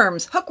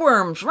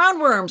 hookworms,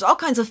 roundworms, all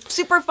kinds of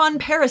super fun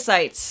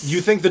parasites.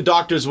 You think the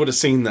doctors would have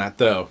seen that,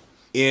 though?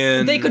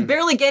 They could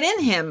barely get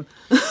in him.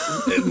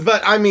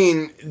 But,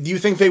 do you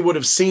think they would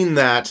have seen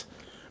that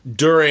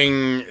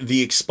during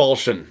the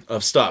expulsion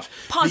of stuff?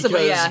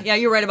 Possibly, yeah. Yeah,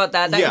 you're right about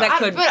that. That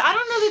could. But I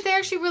don't know that they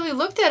actually really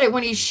looked at it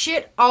when he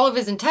shit all of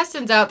his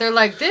intestines out. They're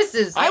like, this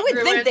is. I would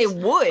think they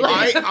would.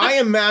 I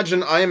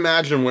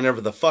imagine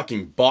whenever the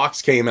fucking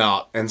box came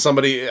out and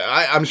somebody,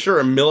 I'm sure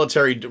a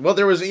military. Well,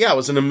 it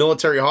was in a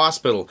military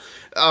hospital.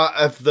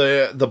 If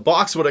the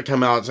box would have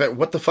come out and said,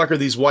 what the fuck are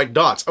these white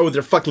dots? Oh,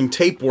 they're fucking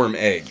tapeworm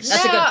eggs.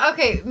 That's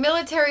okay.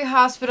 Military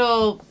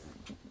hospital.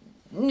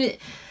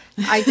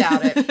 I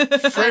doubt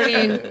it. I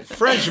mean,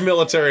 French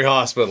military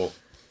hospital.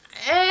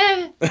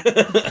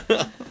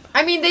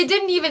 I mean, they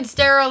didn't even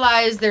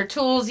sterilize their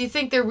tools. You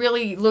think they're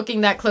really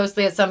looking that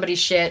closely at somebody's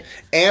shit?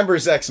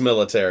 Amber's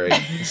ex-military.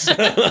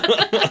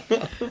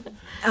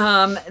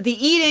 The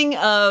eating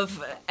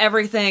of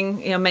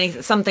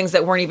everything, some things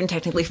that weren't even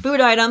technically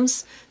food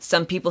items.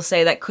 Some people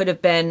say that could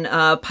have been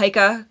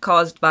pica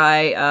caused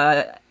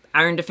by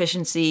iron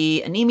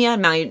deficiency, anemia,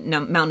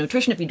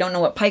 malnutrition. If you don't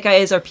know what pica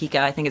is, or pica,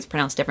 I think it's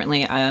pronounced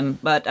differently.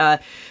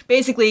 But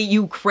basically,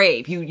 you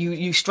crave,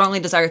 you strongly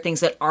desire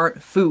things that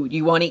aren't food.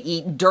 You want to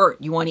eat dirt.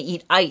 You want to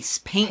eat ice,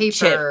 paint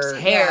chips,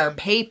 hair,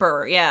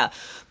 paper. Yeah.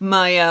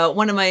 My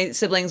one of my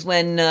siblings,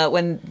 when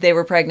they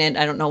were pregnant,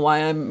 I don't know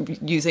why I'm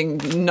using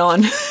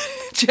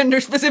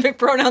gender specific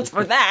pronouns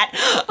for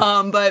that.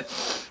 But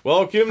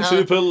welcome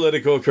to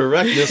political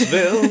correctness,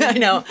 Bill. I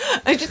know.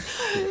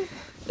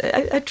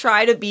 I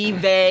try to be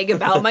vague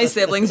about my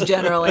siblings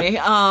generally.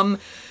 But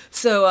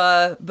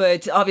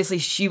obviously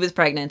she was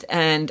pregnant,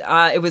 and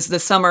it was the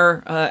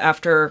summer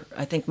after,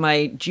 I think,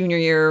 my junior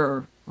year,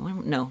 or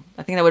no,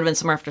 I think that would have been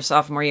summer after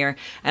sophomore year.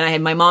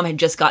 And my mom had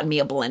just gotten me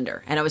a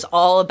blender, and I was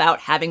all about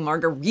having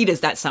margaritas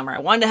that summer. I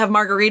wanted to have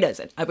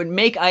margaritas. I would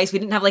make ice. We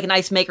didn't have like an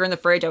ice maker in the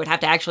fridge. I would have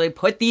to actually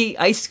put the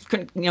ice,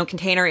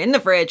 container in the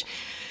fridge.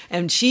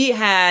 And she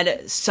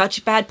had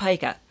such bad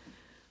pica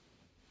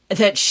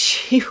that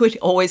she would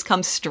always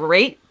come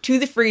straight to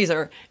the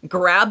freezer,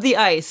 grab the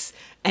ice,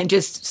 and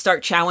just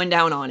start chowing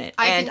down on it.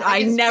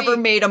 I never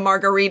made a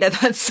margarita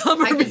that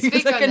summer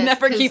because I could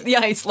never keep the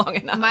ice long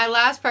enough. My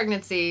last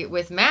pregnancy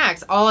with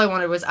Max, all I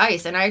wanted was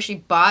ice, and I actually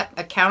bought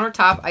a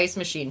countertop ice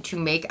machine to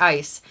make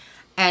ice,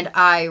 and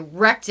I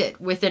wrecked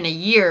it within a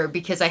year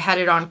because I had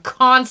it on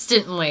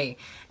constantly,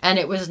 and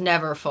it was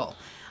never full.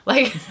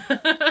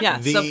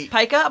 Yeah, so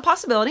pica, a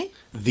possibility.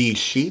 The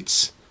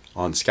sheets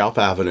on Scalp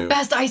Avenue.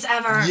 Best ice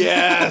ever.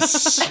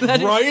 Yes.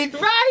 Right?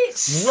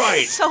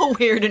 Right. So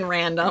weird and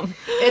random.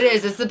 It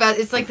is. It's the best.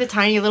 It's like the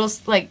tiny little,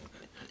 squares.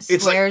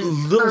 It's like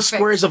little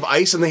squares of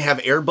ice, and they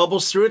have air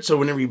bubbles through it, so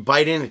whenever you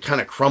bite in, it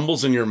kind of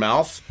crumbles in your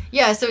mouth.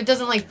 Yeah, so it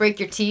doesn't, break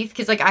your teeth,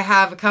 because, I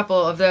have a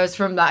couple of those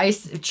from the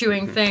ice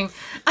chewing thing.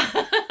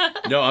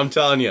 No, I'm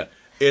telling you,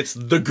 it's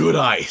the good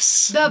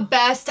ice. The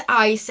best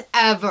ice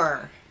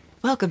ever.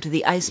 Welcome to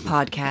the Ice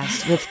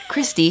Podcast with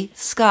Christy,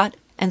 Scott,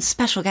 and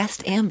special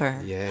guest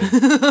Amber. Yeah.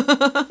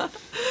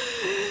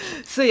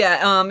 So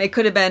yeah,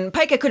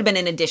 pica could have been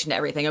in addition to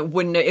everything. It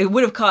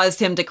would have caused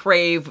him to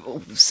crave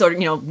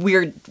sort of,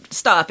 weird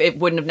stuff. It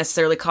wouldn't have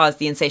necessarily caused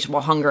the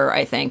insatiable hunger,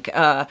 I think.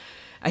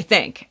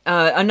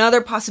 Another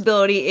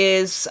possibility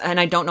is, and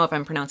I don't know if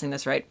I'm pronouncing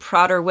this right,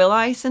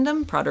 Prader-Willi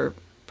syndrome?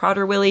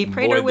 Prader-Willi.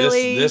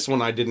 This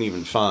one I didn't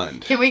even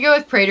find. Can we go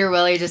with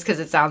Prader-Willi just because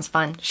it sounds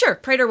fun? Sure,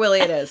 Prader-Willi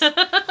it is.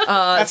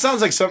 That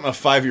sounds like something a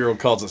 5-year-old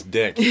calls us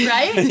dick.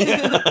 Right?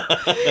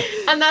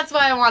 And that's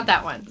why I want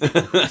that one.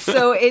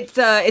 So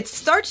it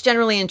starts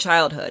generally in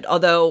childhood,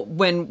 although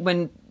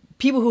when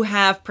people who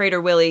have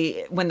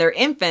Prader-Willi, when they're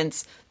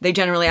infants, they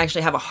generally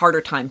actually have a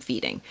harder time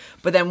feeding.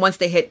 But then once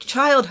they hit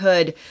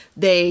childhood,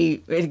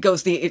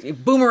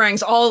 it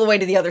boomerangs all the way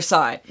to the other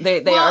side.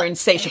 They are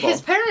insatiable.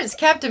 His parents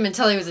kept him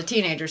until he was a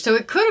teenager, so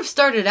it could have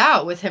started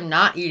out with him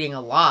not eating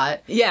a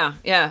lot. Yeah,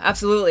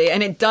 absolutely.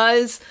 And it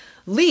does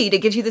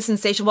it gives you this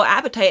insatiable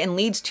appetite and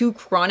leads to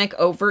chronic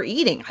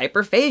overeating,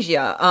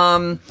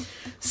 hyperphagia.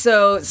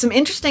 So some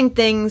interesting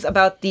things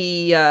about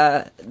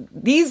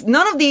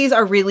none of these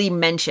are really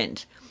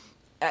mentioned.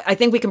 I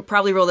think we can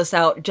probably rule this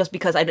out just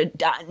because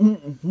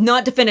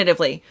not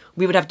definitively.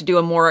 We would have to do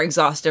a more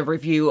exhaustive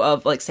review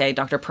of, say,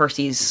 Dr.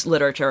 Percy's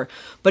literature.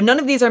 But none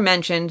of these are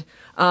mentioned.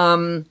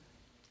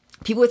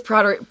 People with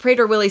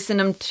Prader-Willi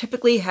syndrome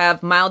typically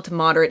have mild to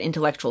moderate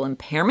intellectual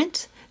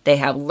impairment. They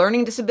have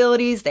learning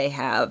disabilities. They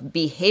have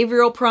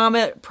behavioral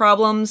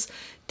problems,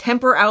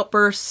 temper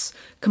outbursts,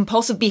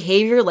 compulsive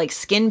behavior like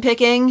skin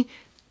picking.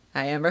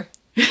 Hi, Amber.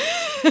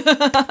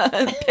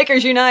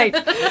 Pickers unite.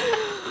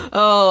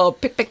 Oh,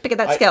 pick at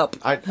that scalp.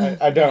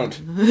 I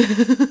don't.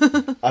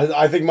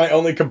 I think my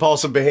only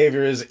compulsive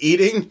behavior is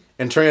eating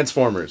and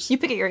Transformers. You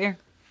pick at your ear.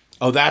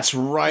 Oh, that's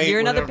right. You're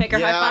another picker.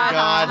 Yeah, High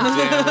five. God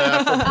damn it,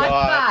 I forgot.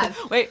 High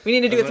five. Wait, we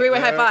need to do a 3-way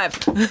high five.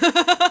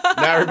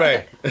 Now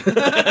everybody.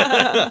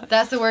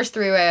 That's the worst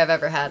 3-way I've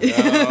ever had.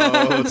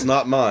 No, it's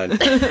not mine.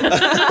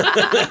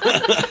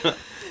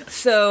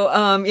 So,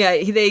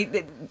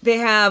 they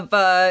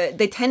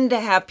tend to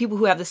have, people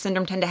who have the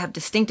syndrome tend to have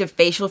distinctive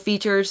facial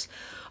features.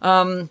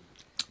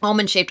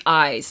 Almond-shaped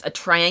eyes, a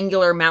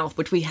triangular mouth,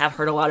 which we have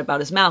heard a lot about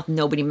his mouth.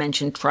 Nobody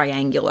mentioned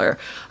triangular.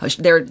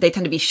 They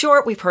tend to be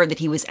short. We've heard that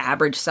he was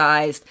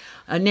average-sized.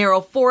 A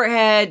narrow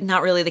forehead,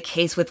 not really the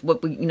case with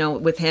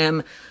with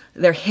him.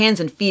 Their hands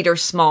and feet are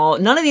small.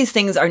 None of these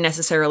things are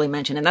necessarily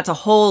mentioned, and that's a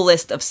whole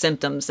list of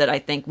symptoms that I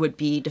think would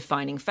be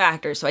defining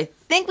factors. So I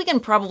think we can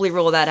probably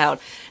rule that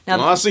out. Now,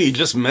 honestly, you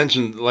just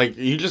mentioned,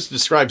 you just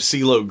described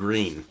CeeLo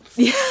Green.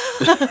 Yeah.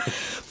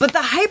 But the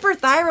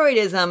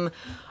hyperthyroidism,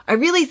 I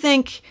really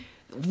think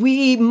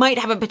we might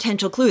have a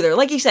potential clue there.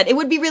 Like you said, it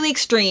would be really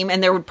extreme,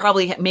 and there would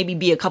probably maybe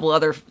be a couple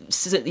other,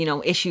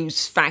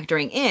 issues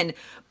factoring in.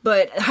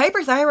 But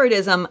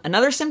hyperthyroidism,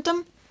 another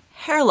symptom,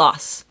 hair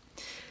loss.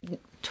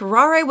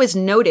 Terrare was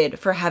noted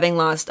for having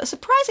lost a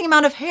surprising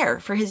amount of hair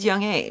for his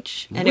young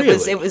age. And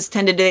Really? it was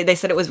tended to, they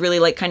said it was really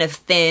like kind of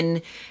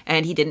thin,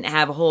 and he didn't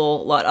have a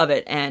whole lot of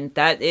it. And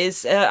that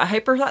is a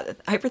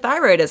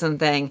hyperthyroidism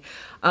thing.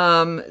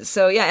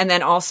 So yeah, and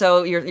then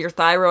also your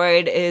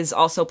thyroid is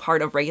also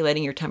part of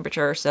regulating your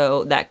temperature.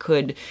 So that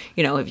could,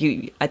 I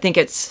think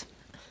it's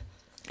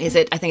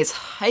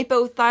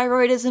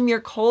hypothyroidism,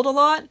 you're cold a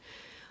lot,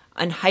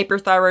 and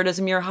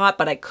hyperthyroidism, you're hot,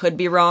 but I could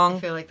be wrong. I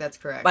feel like that's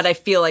correct. But I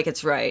feel like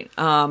it's right,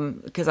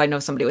 because I know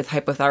somebody with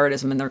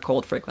hypothyroidism and they're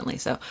cold frequently.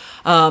 So,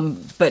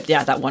 but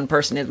yeah, that one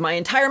person is my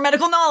entire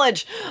medical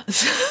knowledge.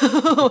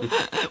 So,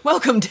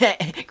 welcome to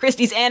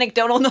Christy's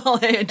anecdotal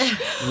knowledge.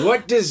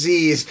 What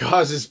disease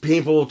causes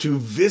people to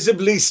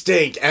visibly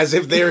stink as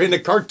if they're in a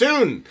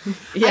cartoon?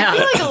 Yeah. I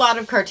feel like a lot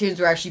of cartoons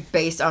were actually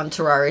based on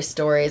Terrare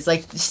stories,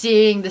 like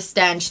seeing the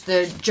stench,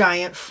 the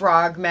giant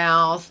frog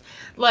mouth,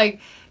 like.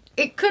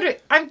 It could.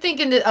 I'm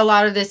thinking that a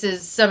lot of this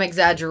is some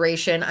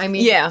exaggeration. I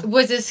mean, Yeah.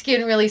 Was his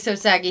skin really so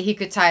saggy he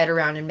could tie it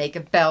around and make a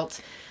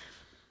belt?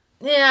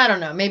 Yeah, I don't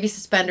know. Maybe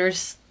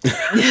suspenders.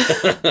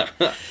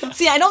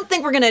 See, I don't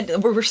think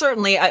we're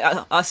certainly,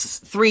 us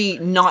three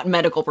not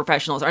medical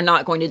professionals are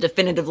not going to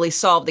definitively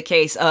solve the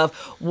case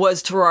of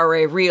was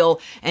Terrare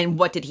real and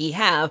what did he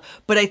have.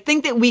 But I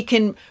think that we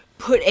can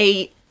put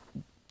a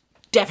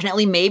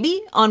definitely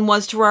maybe on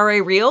was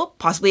Terrare real,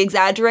 possibly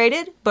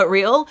exaggerated, but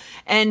real.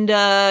 And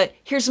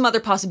here's some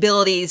other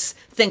possibilities.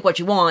 Think what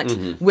you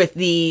want with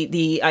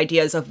the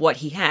ideas of what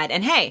he had.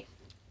 And hey,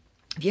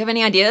 if you have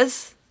any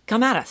ideas,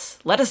 come at us.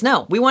 Let us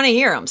know. We want to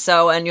hear them.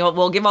 So, and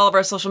we'll give all of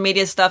our social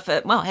media stuff.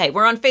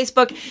 We're on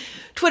Facebook,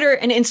 Twitter,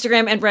 and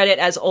Instagram, and Reddit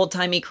as Old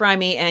Timey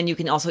Crimey. And you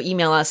can also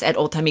email us at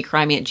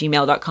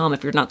oldtimeycrimey@gmail.com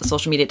if you're not the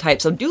social media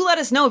type. So do let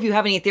us know if you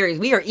have any theories.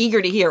 We are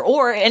eager to hear,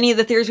 or any of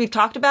the theories we've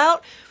talked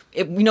about.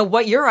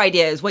 What your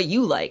idea is, what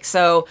you like.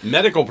 So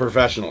Medical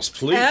professionals,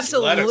 please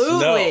absolutely, let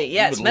us know.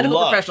 yes, We would medical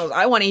love- professionals.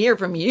 I want to hear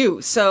from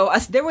you. So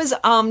there was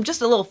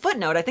just a little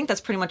footnote. I think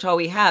that's pretty much all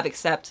we have,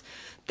 except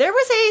there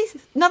was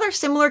another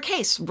similar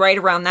case right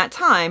around that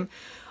time.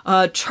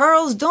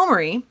 Charles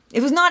Domery.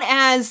 It was not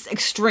as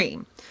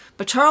extreme,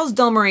 but Charles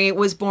Domery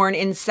was born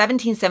in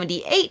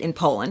 1778 in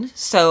Poland.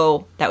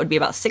 So that would be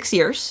about 6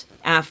 years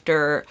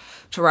after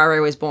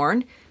Terrare was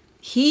born.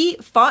 He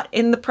fought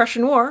in the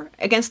Prussian War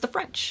against the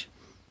French.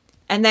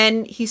 And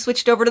then he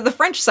switched over to the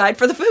French side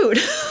for the food.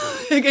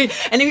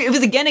 And it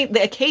was, again,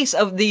 a case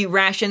of the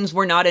rations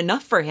were not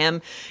enough for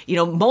him.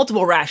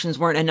 Multiple rations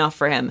weren't enough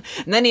for him.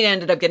 And then he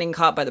ended up getting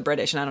caught by the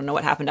British. And I don't know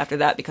what happened after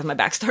that because my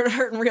back started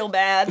hurting real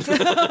bad. So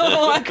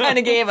I kind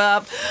of gave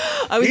up.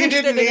 I was He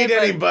interested didn't in need it,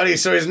 but- anybody,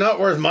 so he's not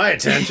worth my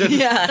attention.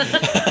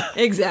 Yeah,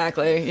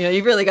 exactly.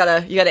 You really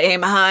gotta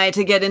aim high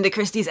to get into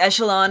Christie's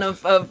echelon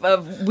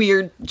of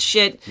weird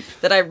shit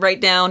that I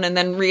write down and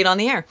then read on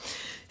the air.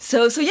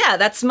 So yeah,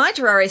 that's my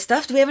Terrare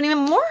stuff. Do we have any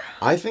more?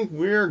 I think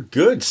we're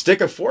good. Stick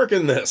a fork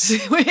in this.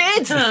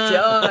 It's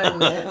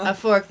done. A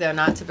fork, though,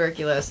 not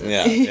tuberculosis.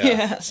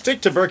 Yeah. Stick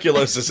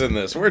tuberculosis in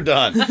this. We're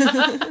done.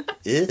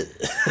 Ew.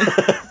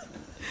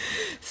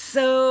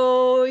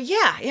 So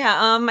yeah.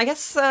 I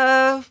guess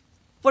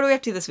what are we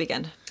up to this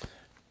weekend?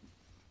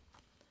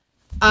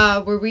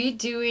 Were we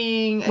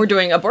doing We're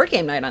doing a board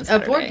game night on a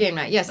Saturday. board game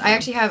night? Yes, I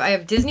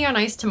have Disney on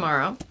Ice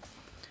tomorrow,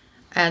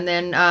 and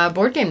then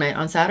board game night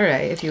on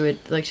Saturday. If you would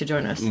like to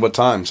join us, What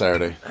time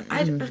Saturday?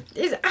 I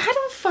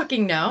don't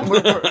fucking know.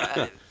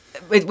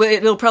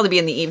 It'll probably be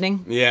in the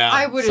evening. Yeah.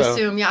 I would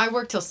assume. Yeah, I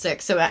work till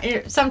 6, so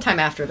sometime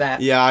after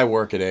that. Yeah, I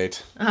work at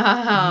 8.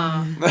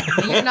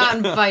 You're not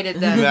invited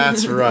then.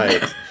 That's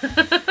right.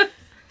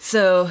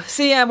 So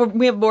yeah,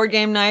 we have board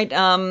game night.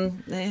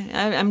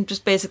 I'm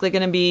just basically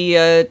going to be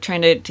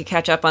trying to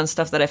catch up on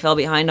stuff that I fell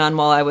behind on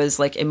while I was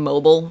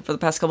immobile for the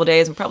past couple of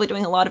days. I'm probably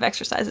doing a lot of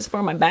exercises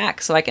for my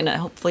back so I can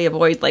hopefully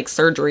avoid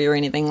surgery or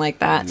anything like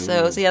that.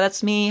 So yeah,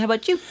 that's me. How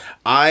about you?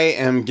 I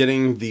am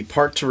getting the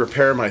part to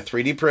repair my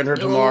 3D printer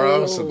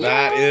tomorrow, so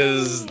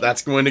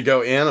that's going to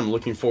go in. I'm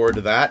looking forward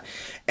to that.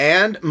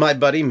 And my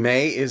buddy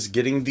May is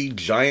getting the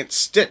giant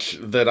Stitch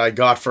that I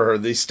got for her,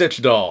 the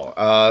Stitch doll.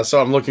 So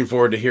I'm looking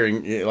forward to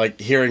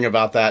hearing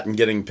about that and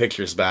getting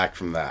pictures back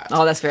from that.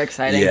 Oh, that's very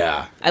exciting.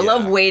 Yeah, I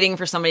love yeah. waiting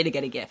for somebody to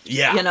get a gift.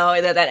 Yeah.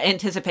 That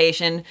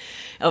anticipation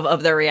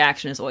of their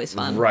reaction is always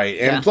fun. Right.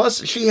 And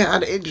plus, she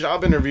had a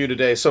job interview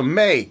today. So,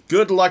 May,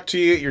 good luck to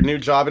you at your new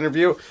job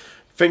interview.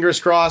 Fingers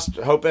crossed.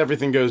 Hope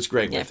everything goes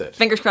great with it.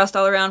 Fingers crossed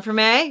all around for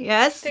May.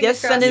 Yes.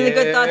 Fingers crossed. Sending the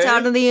good thoughts Yeah. out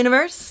into the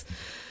universe.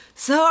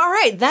 So, all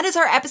right. That is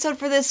our episode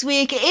for this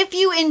week. If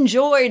you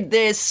enjoyed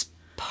this,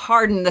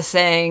 pardon the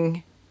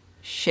saying,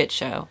 shit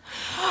show,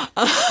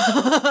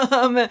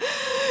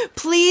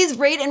 please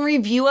rate and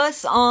review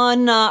us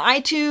on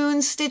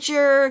iTunes,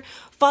 Stitcher.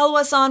 Follow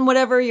us on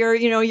whatever your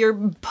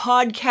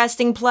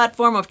podcasting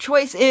platform of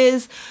choice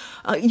is.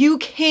 You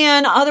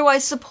can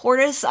otherwise support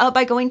us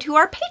by going to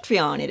our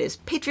Patreon. It is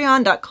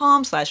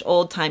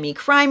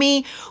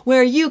patreon.com/oldtimeycrimey,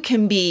 where you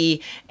can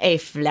be a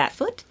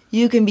Flatfoot,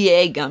 you can be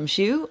a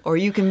Gumshoe, or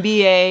you can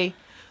be a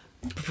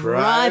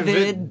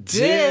Private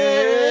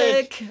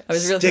Dick.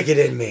 Stick it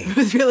in me. I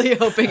was really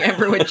hoping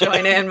Amber would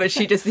join in, but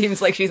she just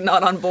seems like she's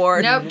not on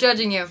board. Nope,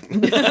 judging you.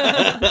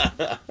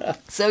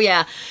 So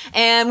yeah,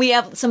 and we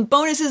have some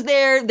bonuses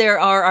there. There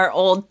are our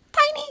old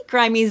tiny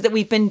crimies that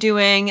we've been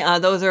doing.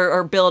 Those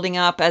are building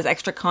up as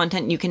extra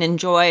content you can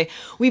enjoy.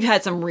 We've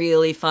had some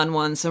really fun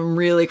ones, some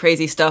really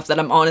crazy stuff that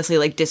I'm honestly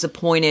like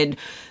disappointed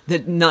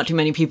that not too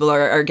many people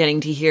are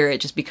getting to hear it,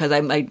 just because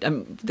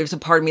I'm there's a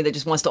part of me that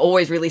just wants to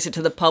always release it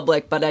to the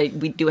public, but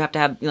we do have to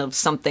have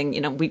something.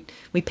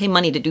 We pay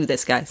money to do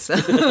this, guys. So,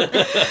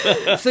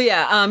 so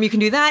yeah, you can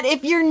do that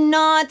if you're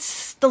not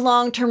the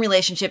long-term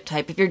relationship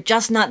type. If you're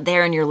just not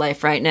there in your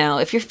life right now,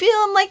 if you're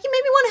feeling like you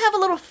maybe want to have a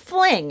little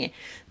fling,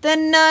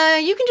 then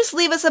you can just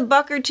leave us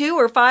 $1 or $2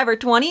 or $5 or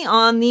 $20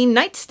 on the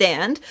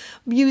nightstand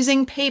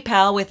using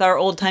PayPal with our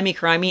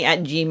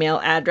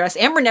oldtimeycrimey@gmail address.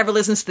 Amber never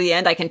listens to the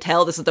end. I can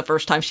tell this is the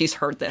first time she's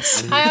heard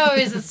this. I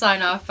always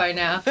sign off by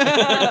now.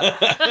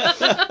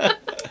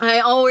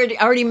 I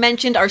already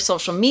mentioned our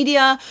social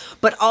media,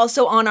 but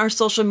also on our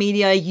social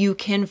media you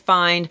can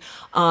find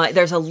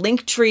there's a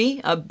link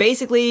tree,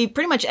 basically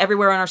pretty much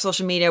everywhere on our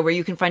social media, where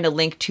you can find a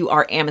link to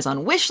our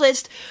Amazon wish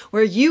list,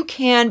 where you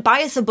can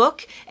buy us a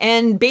book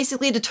and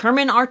basically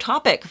determine our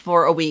topic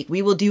for a week.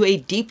 We will do a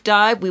deep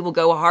dive. We will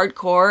go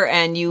hardcore,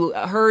 and you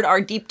heard our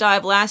deep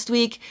dive last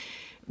week.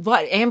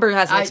 What? Amber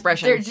has an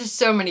expression. There's just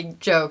so many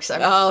jokes.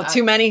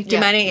 Too many? Too yeah,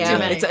 many? Yeah. Too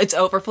many. It's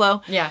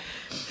overflow. Yeah.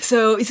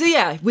 So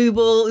yeah,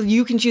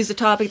 you can choose the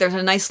topic. There's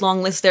a nice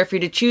long list there for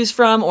you to choose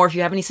from, or if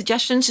you have any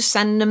suggestions, just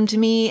send them to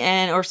me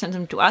or send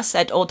them to us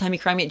at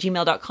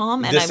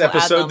oldtimeycrimey@gmail.com. And This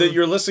episode that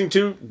you're listening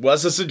to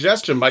was a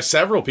suggestion by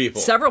several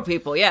people. Several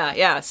people,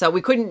 yeah. So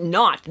we couldn't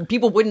not.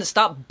 People wouldn't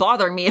stop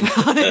bothering me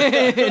about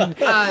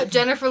it.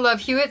 Jennifer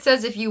Love Hewitt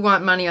says, if you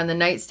want money on the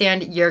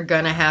nightstand, you're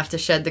gonna have to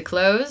shed the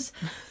clothes.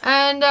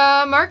 And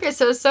Marcus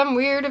has some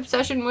weird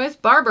obsession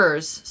with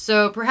barbers.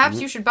 So perhaps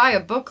you should buy a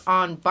book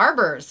on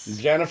barbers.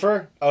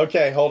 Jennifer?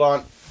 Okay, hold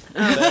on.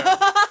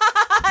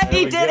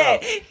 He did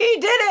it. He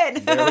did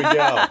it. There we go.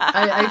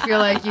 I feel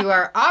like you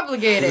are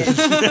obligated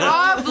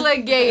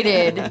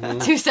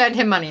to send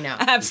him money now.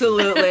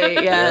 Absolutely,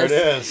 yes.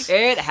 There it is.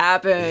 It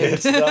happened.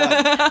 It's done.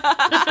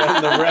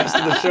 Spend the rest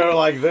of the show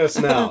like this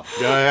now.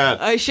 Go ahead.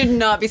 I should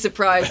not be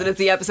surprised that it's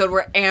the episode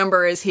where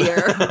Amber is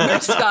here, where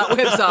Scott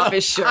whips off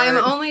his shirt. I'm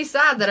only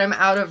sad that I'm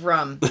out of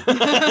rum.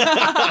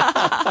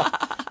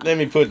 Let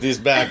me put these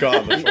back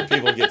on before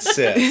people get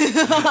sick.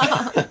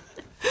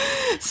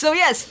 So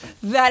yes,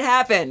 that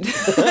happened.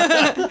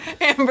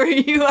 Amber,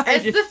 you are...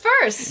 It's the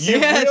first. You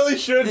really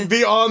should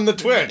be on the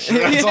Twitch.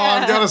 That's all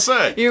I'm going to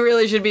say. You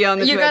really should be on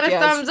the You Twitch, got a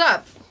thumbs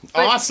up.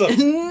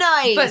 Awesome.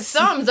 Nice. But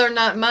thumbs are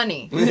not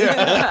money.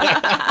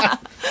 That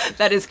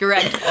is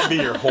correct. I'll be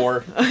your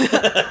whore.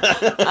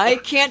 I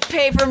can't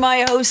pay for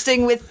my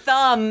hosting with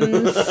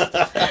thumbs.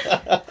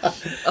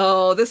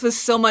 Oh, this was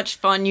so much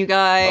fun, you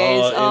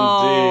guys.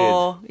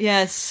 Oh, indeed.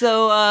 Yes.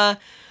 So,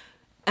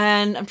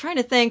 and I'm trying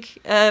to think.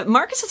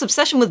 Marcus's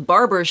obsession with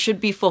barbers should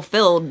be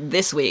fulfilled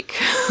this week.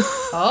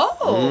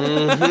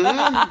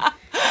 Oh.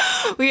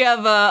 We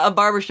have a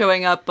barber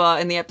showing up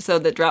in the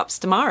episode that drops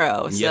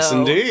tomorrow. So Yes,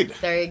 indeed.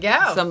 There you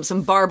go.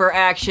 some barber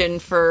action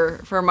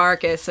for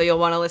Marcus, so you'll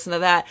want to listen to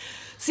that.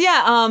 So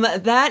yeah,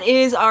 that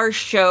is our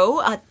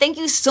show. Thank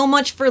you so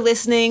much for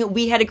listening.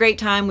 We had a great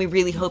time. We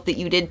really hope that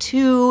you did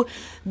too.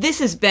 This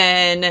has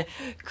been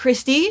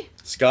Christy,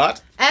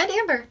 Scott, And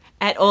Amber.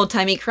 at Old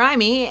Timey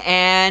Crimey,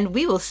 and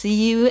we will see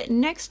you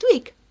next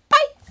week. Bye!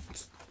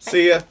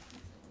 see ya.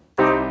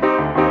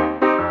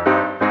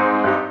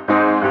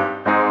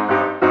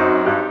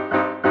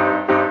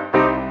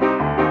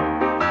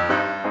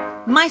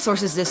 My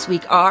sources this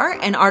week are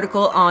an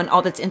article on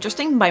All That's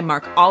Interesting by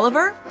Mark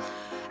Oliver,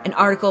 an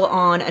article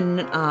on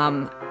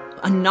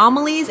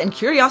Anomalies and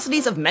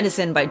Curiosities of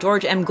Medicine by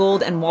George M.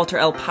 Gould and Walter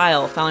L.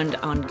 Pyle, found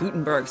on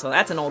Gutenberg, so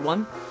that's an old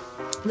one.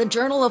 The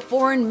Journal of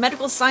Foreign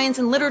Medical Science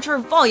and Literature,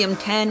 Volume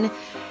 10,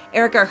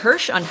 Erica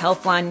Hirsch on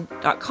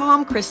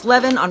Healthline.com, Chris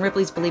Levin on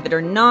Ripley's Believe It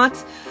or Not,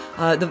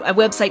 the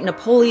website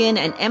Napoleon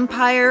and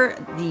Empire,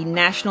 the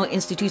National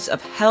Institutes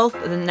of Health,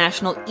 the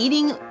National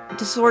Eating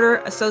Disorder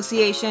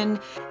Association,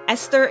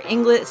 Esther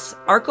Inglis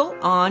Arkle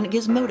on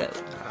Gizmodo.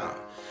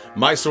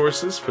 My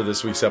sources for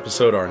this week's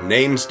episode are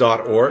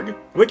names.org,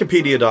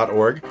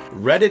 wikipedia.org,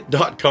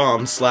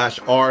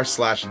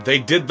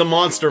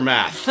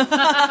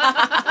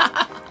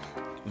 reddit.com/r/theydidthemonstermath,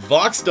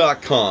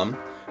 vox.com,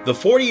 the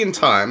Fortean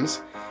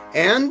Times,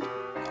 and,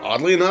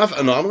 oddly enough,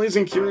 Anomalies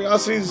and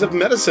Curiosities of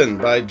Medicine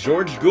by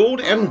George Gould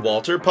and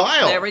Walter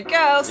Pyle. There we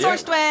go,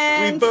 source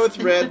twins! We both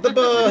read the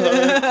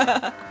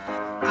book.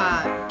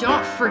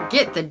 Don't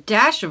forget the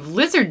dash of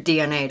lizard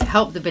DNA to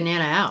help the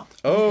banana out.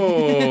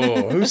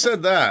 Oh, who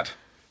said that?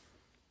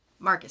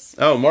 Marcus.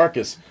 Oh,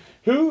 Marcus.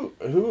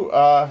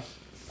 I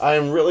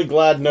am really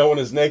glad no one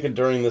is naked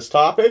during this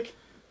topic.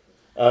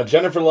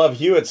 Jennifer Love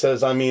Hewitt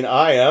says, I mean,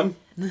 I am.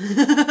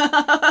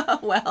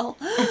 Well,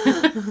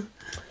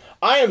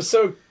 I'm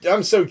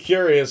so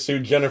curious who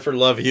Jennifer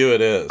Love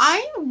Hewitt is.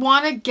 I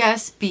want to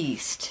guess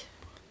Beast.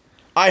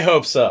 I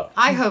hope so.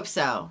 I hope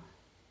so.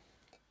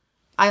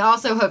 I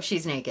also hope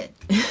she's naked.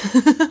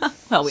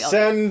 well, we all.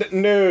 Send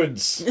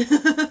nudes.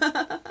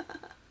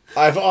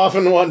 I've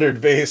often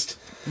wondered, Beast.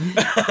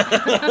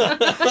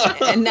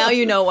 And now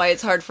you know why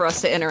it's hard for us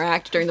to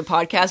interact during the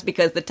podcast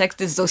because the text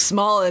is so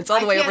small and it's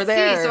all the way over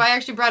there. See, so I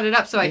actually brought it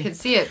up so I could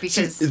see it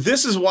because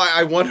This is why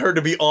I want her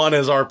to be on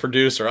as our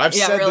producer. I've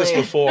said this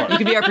before. You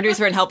can be our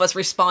producer and help us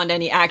respond to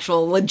any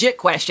actual legit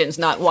questions,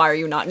 not why are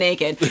you not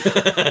naked.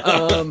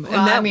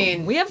 I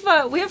mean, we have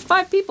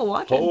 5 people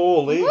watching.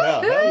 Holy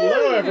hell.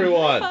 Hello,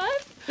 everyone.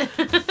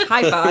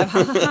 High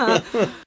five.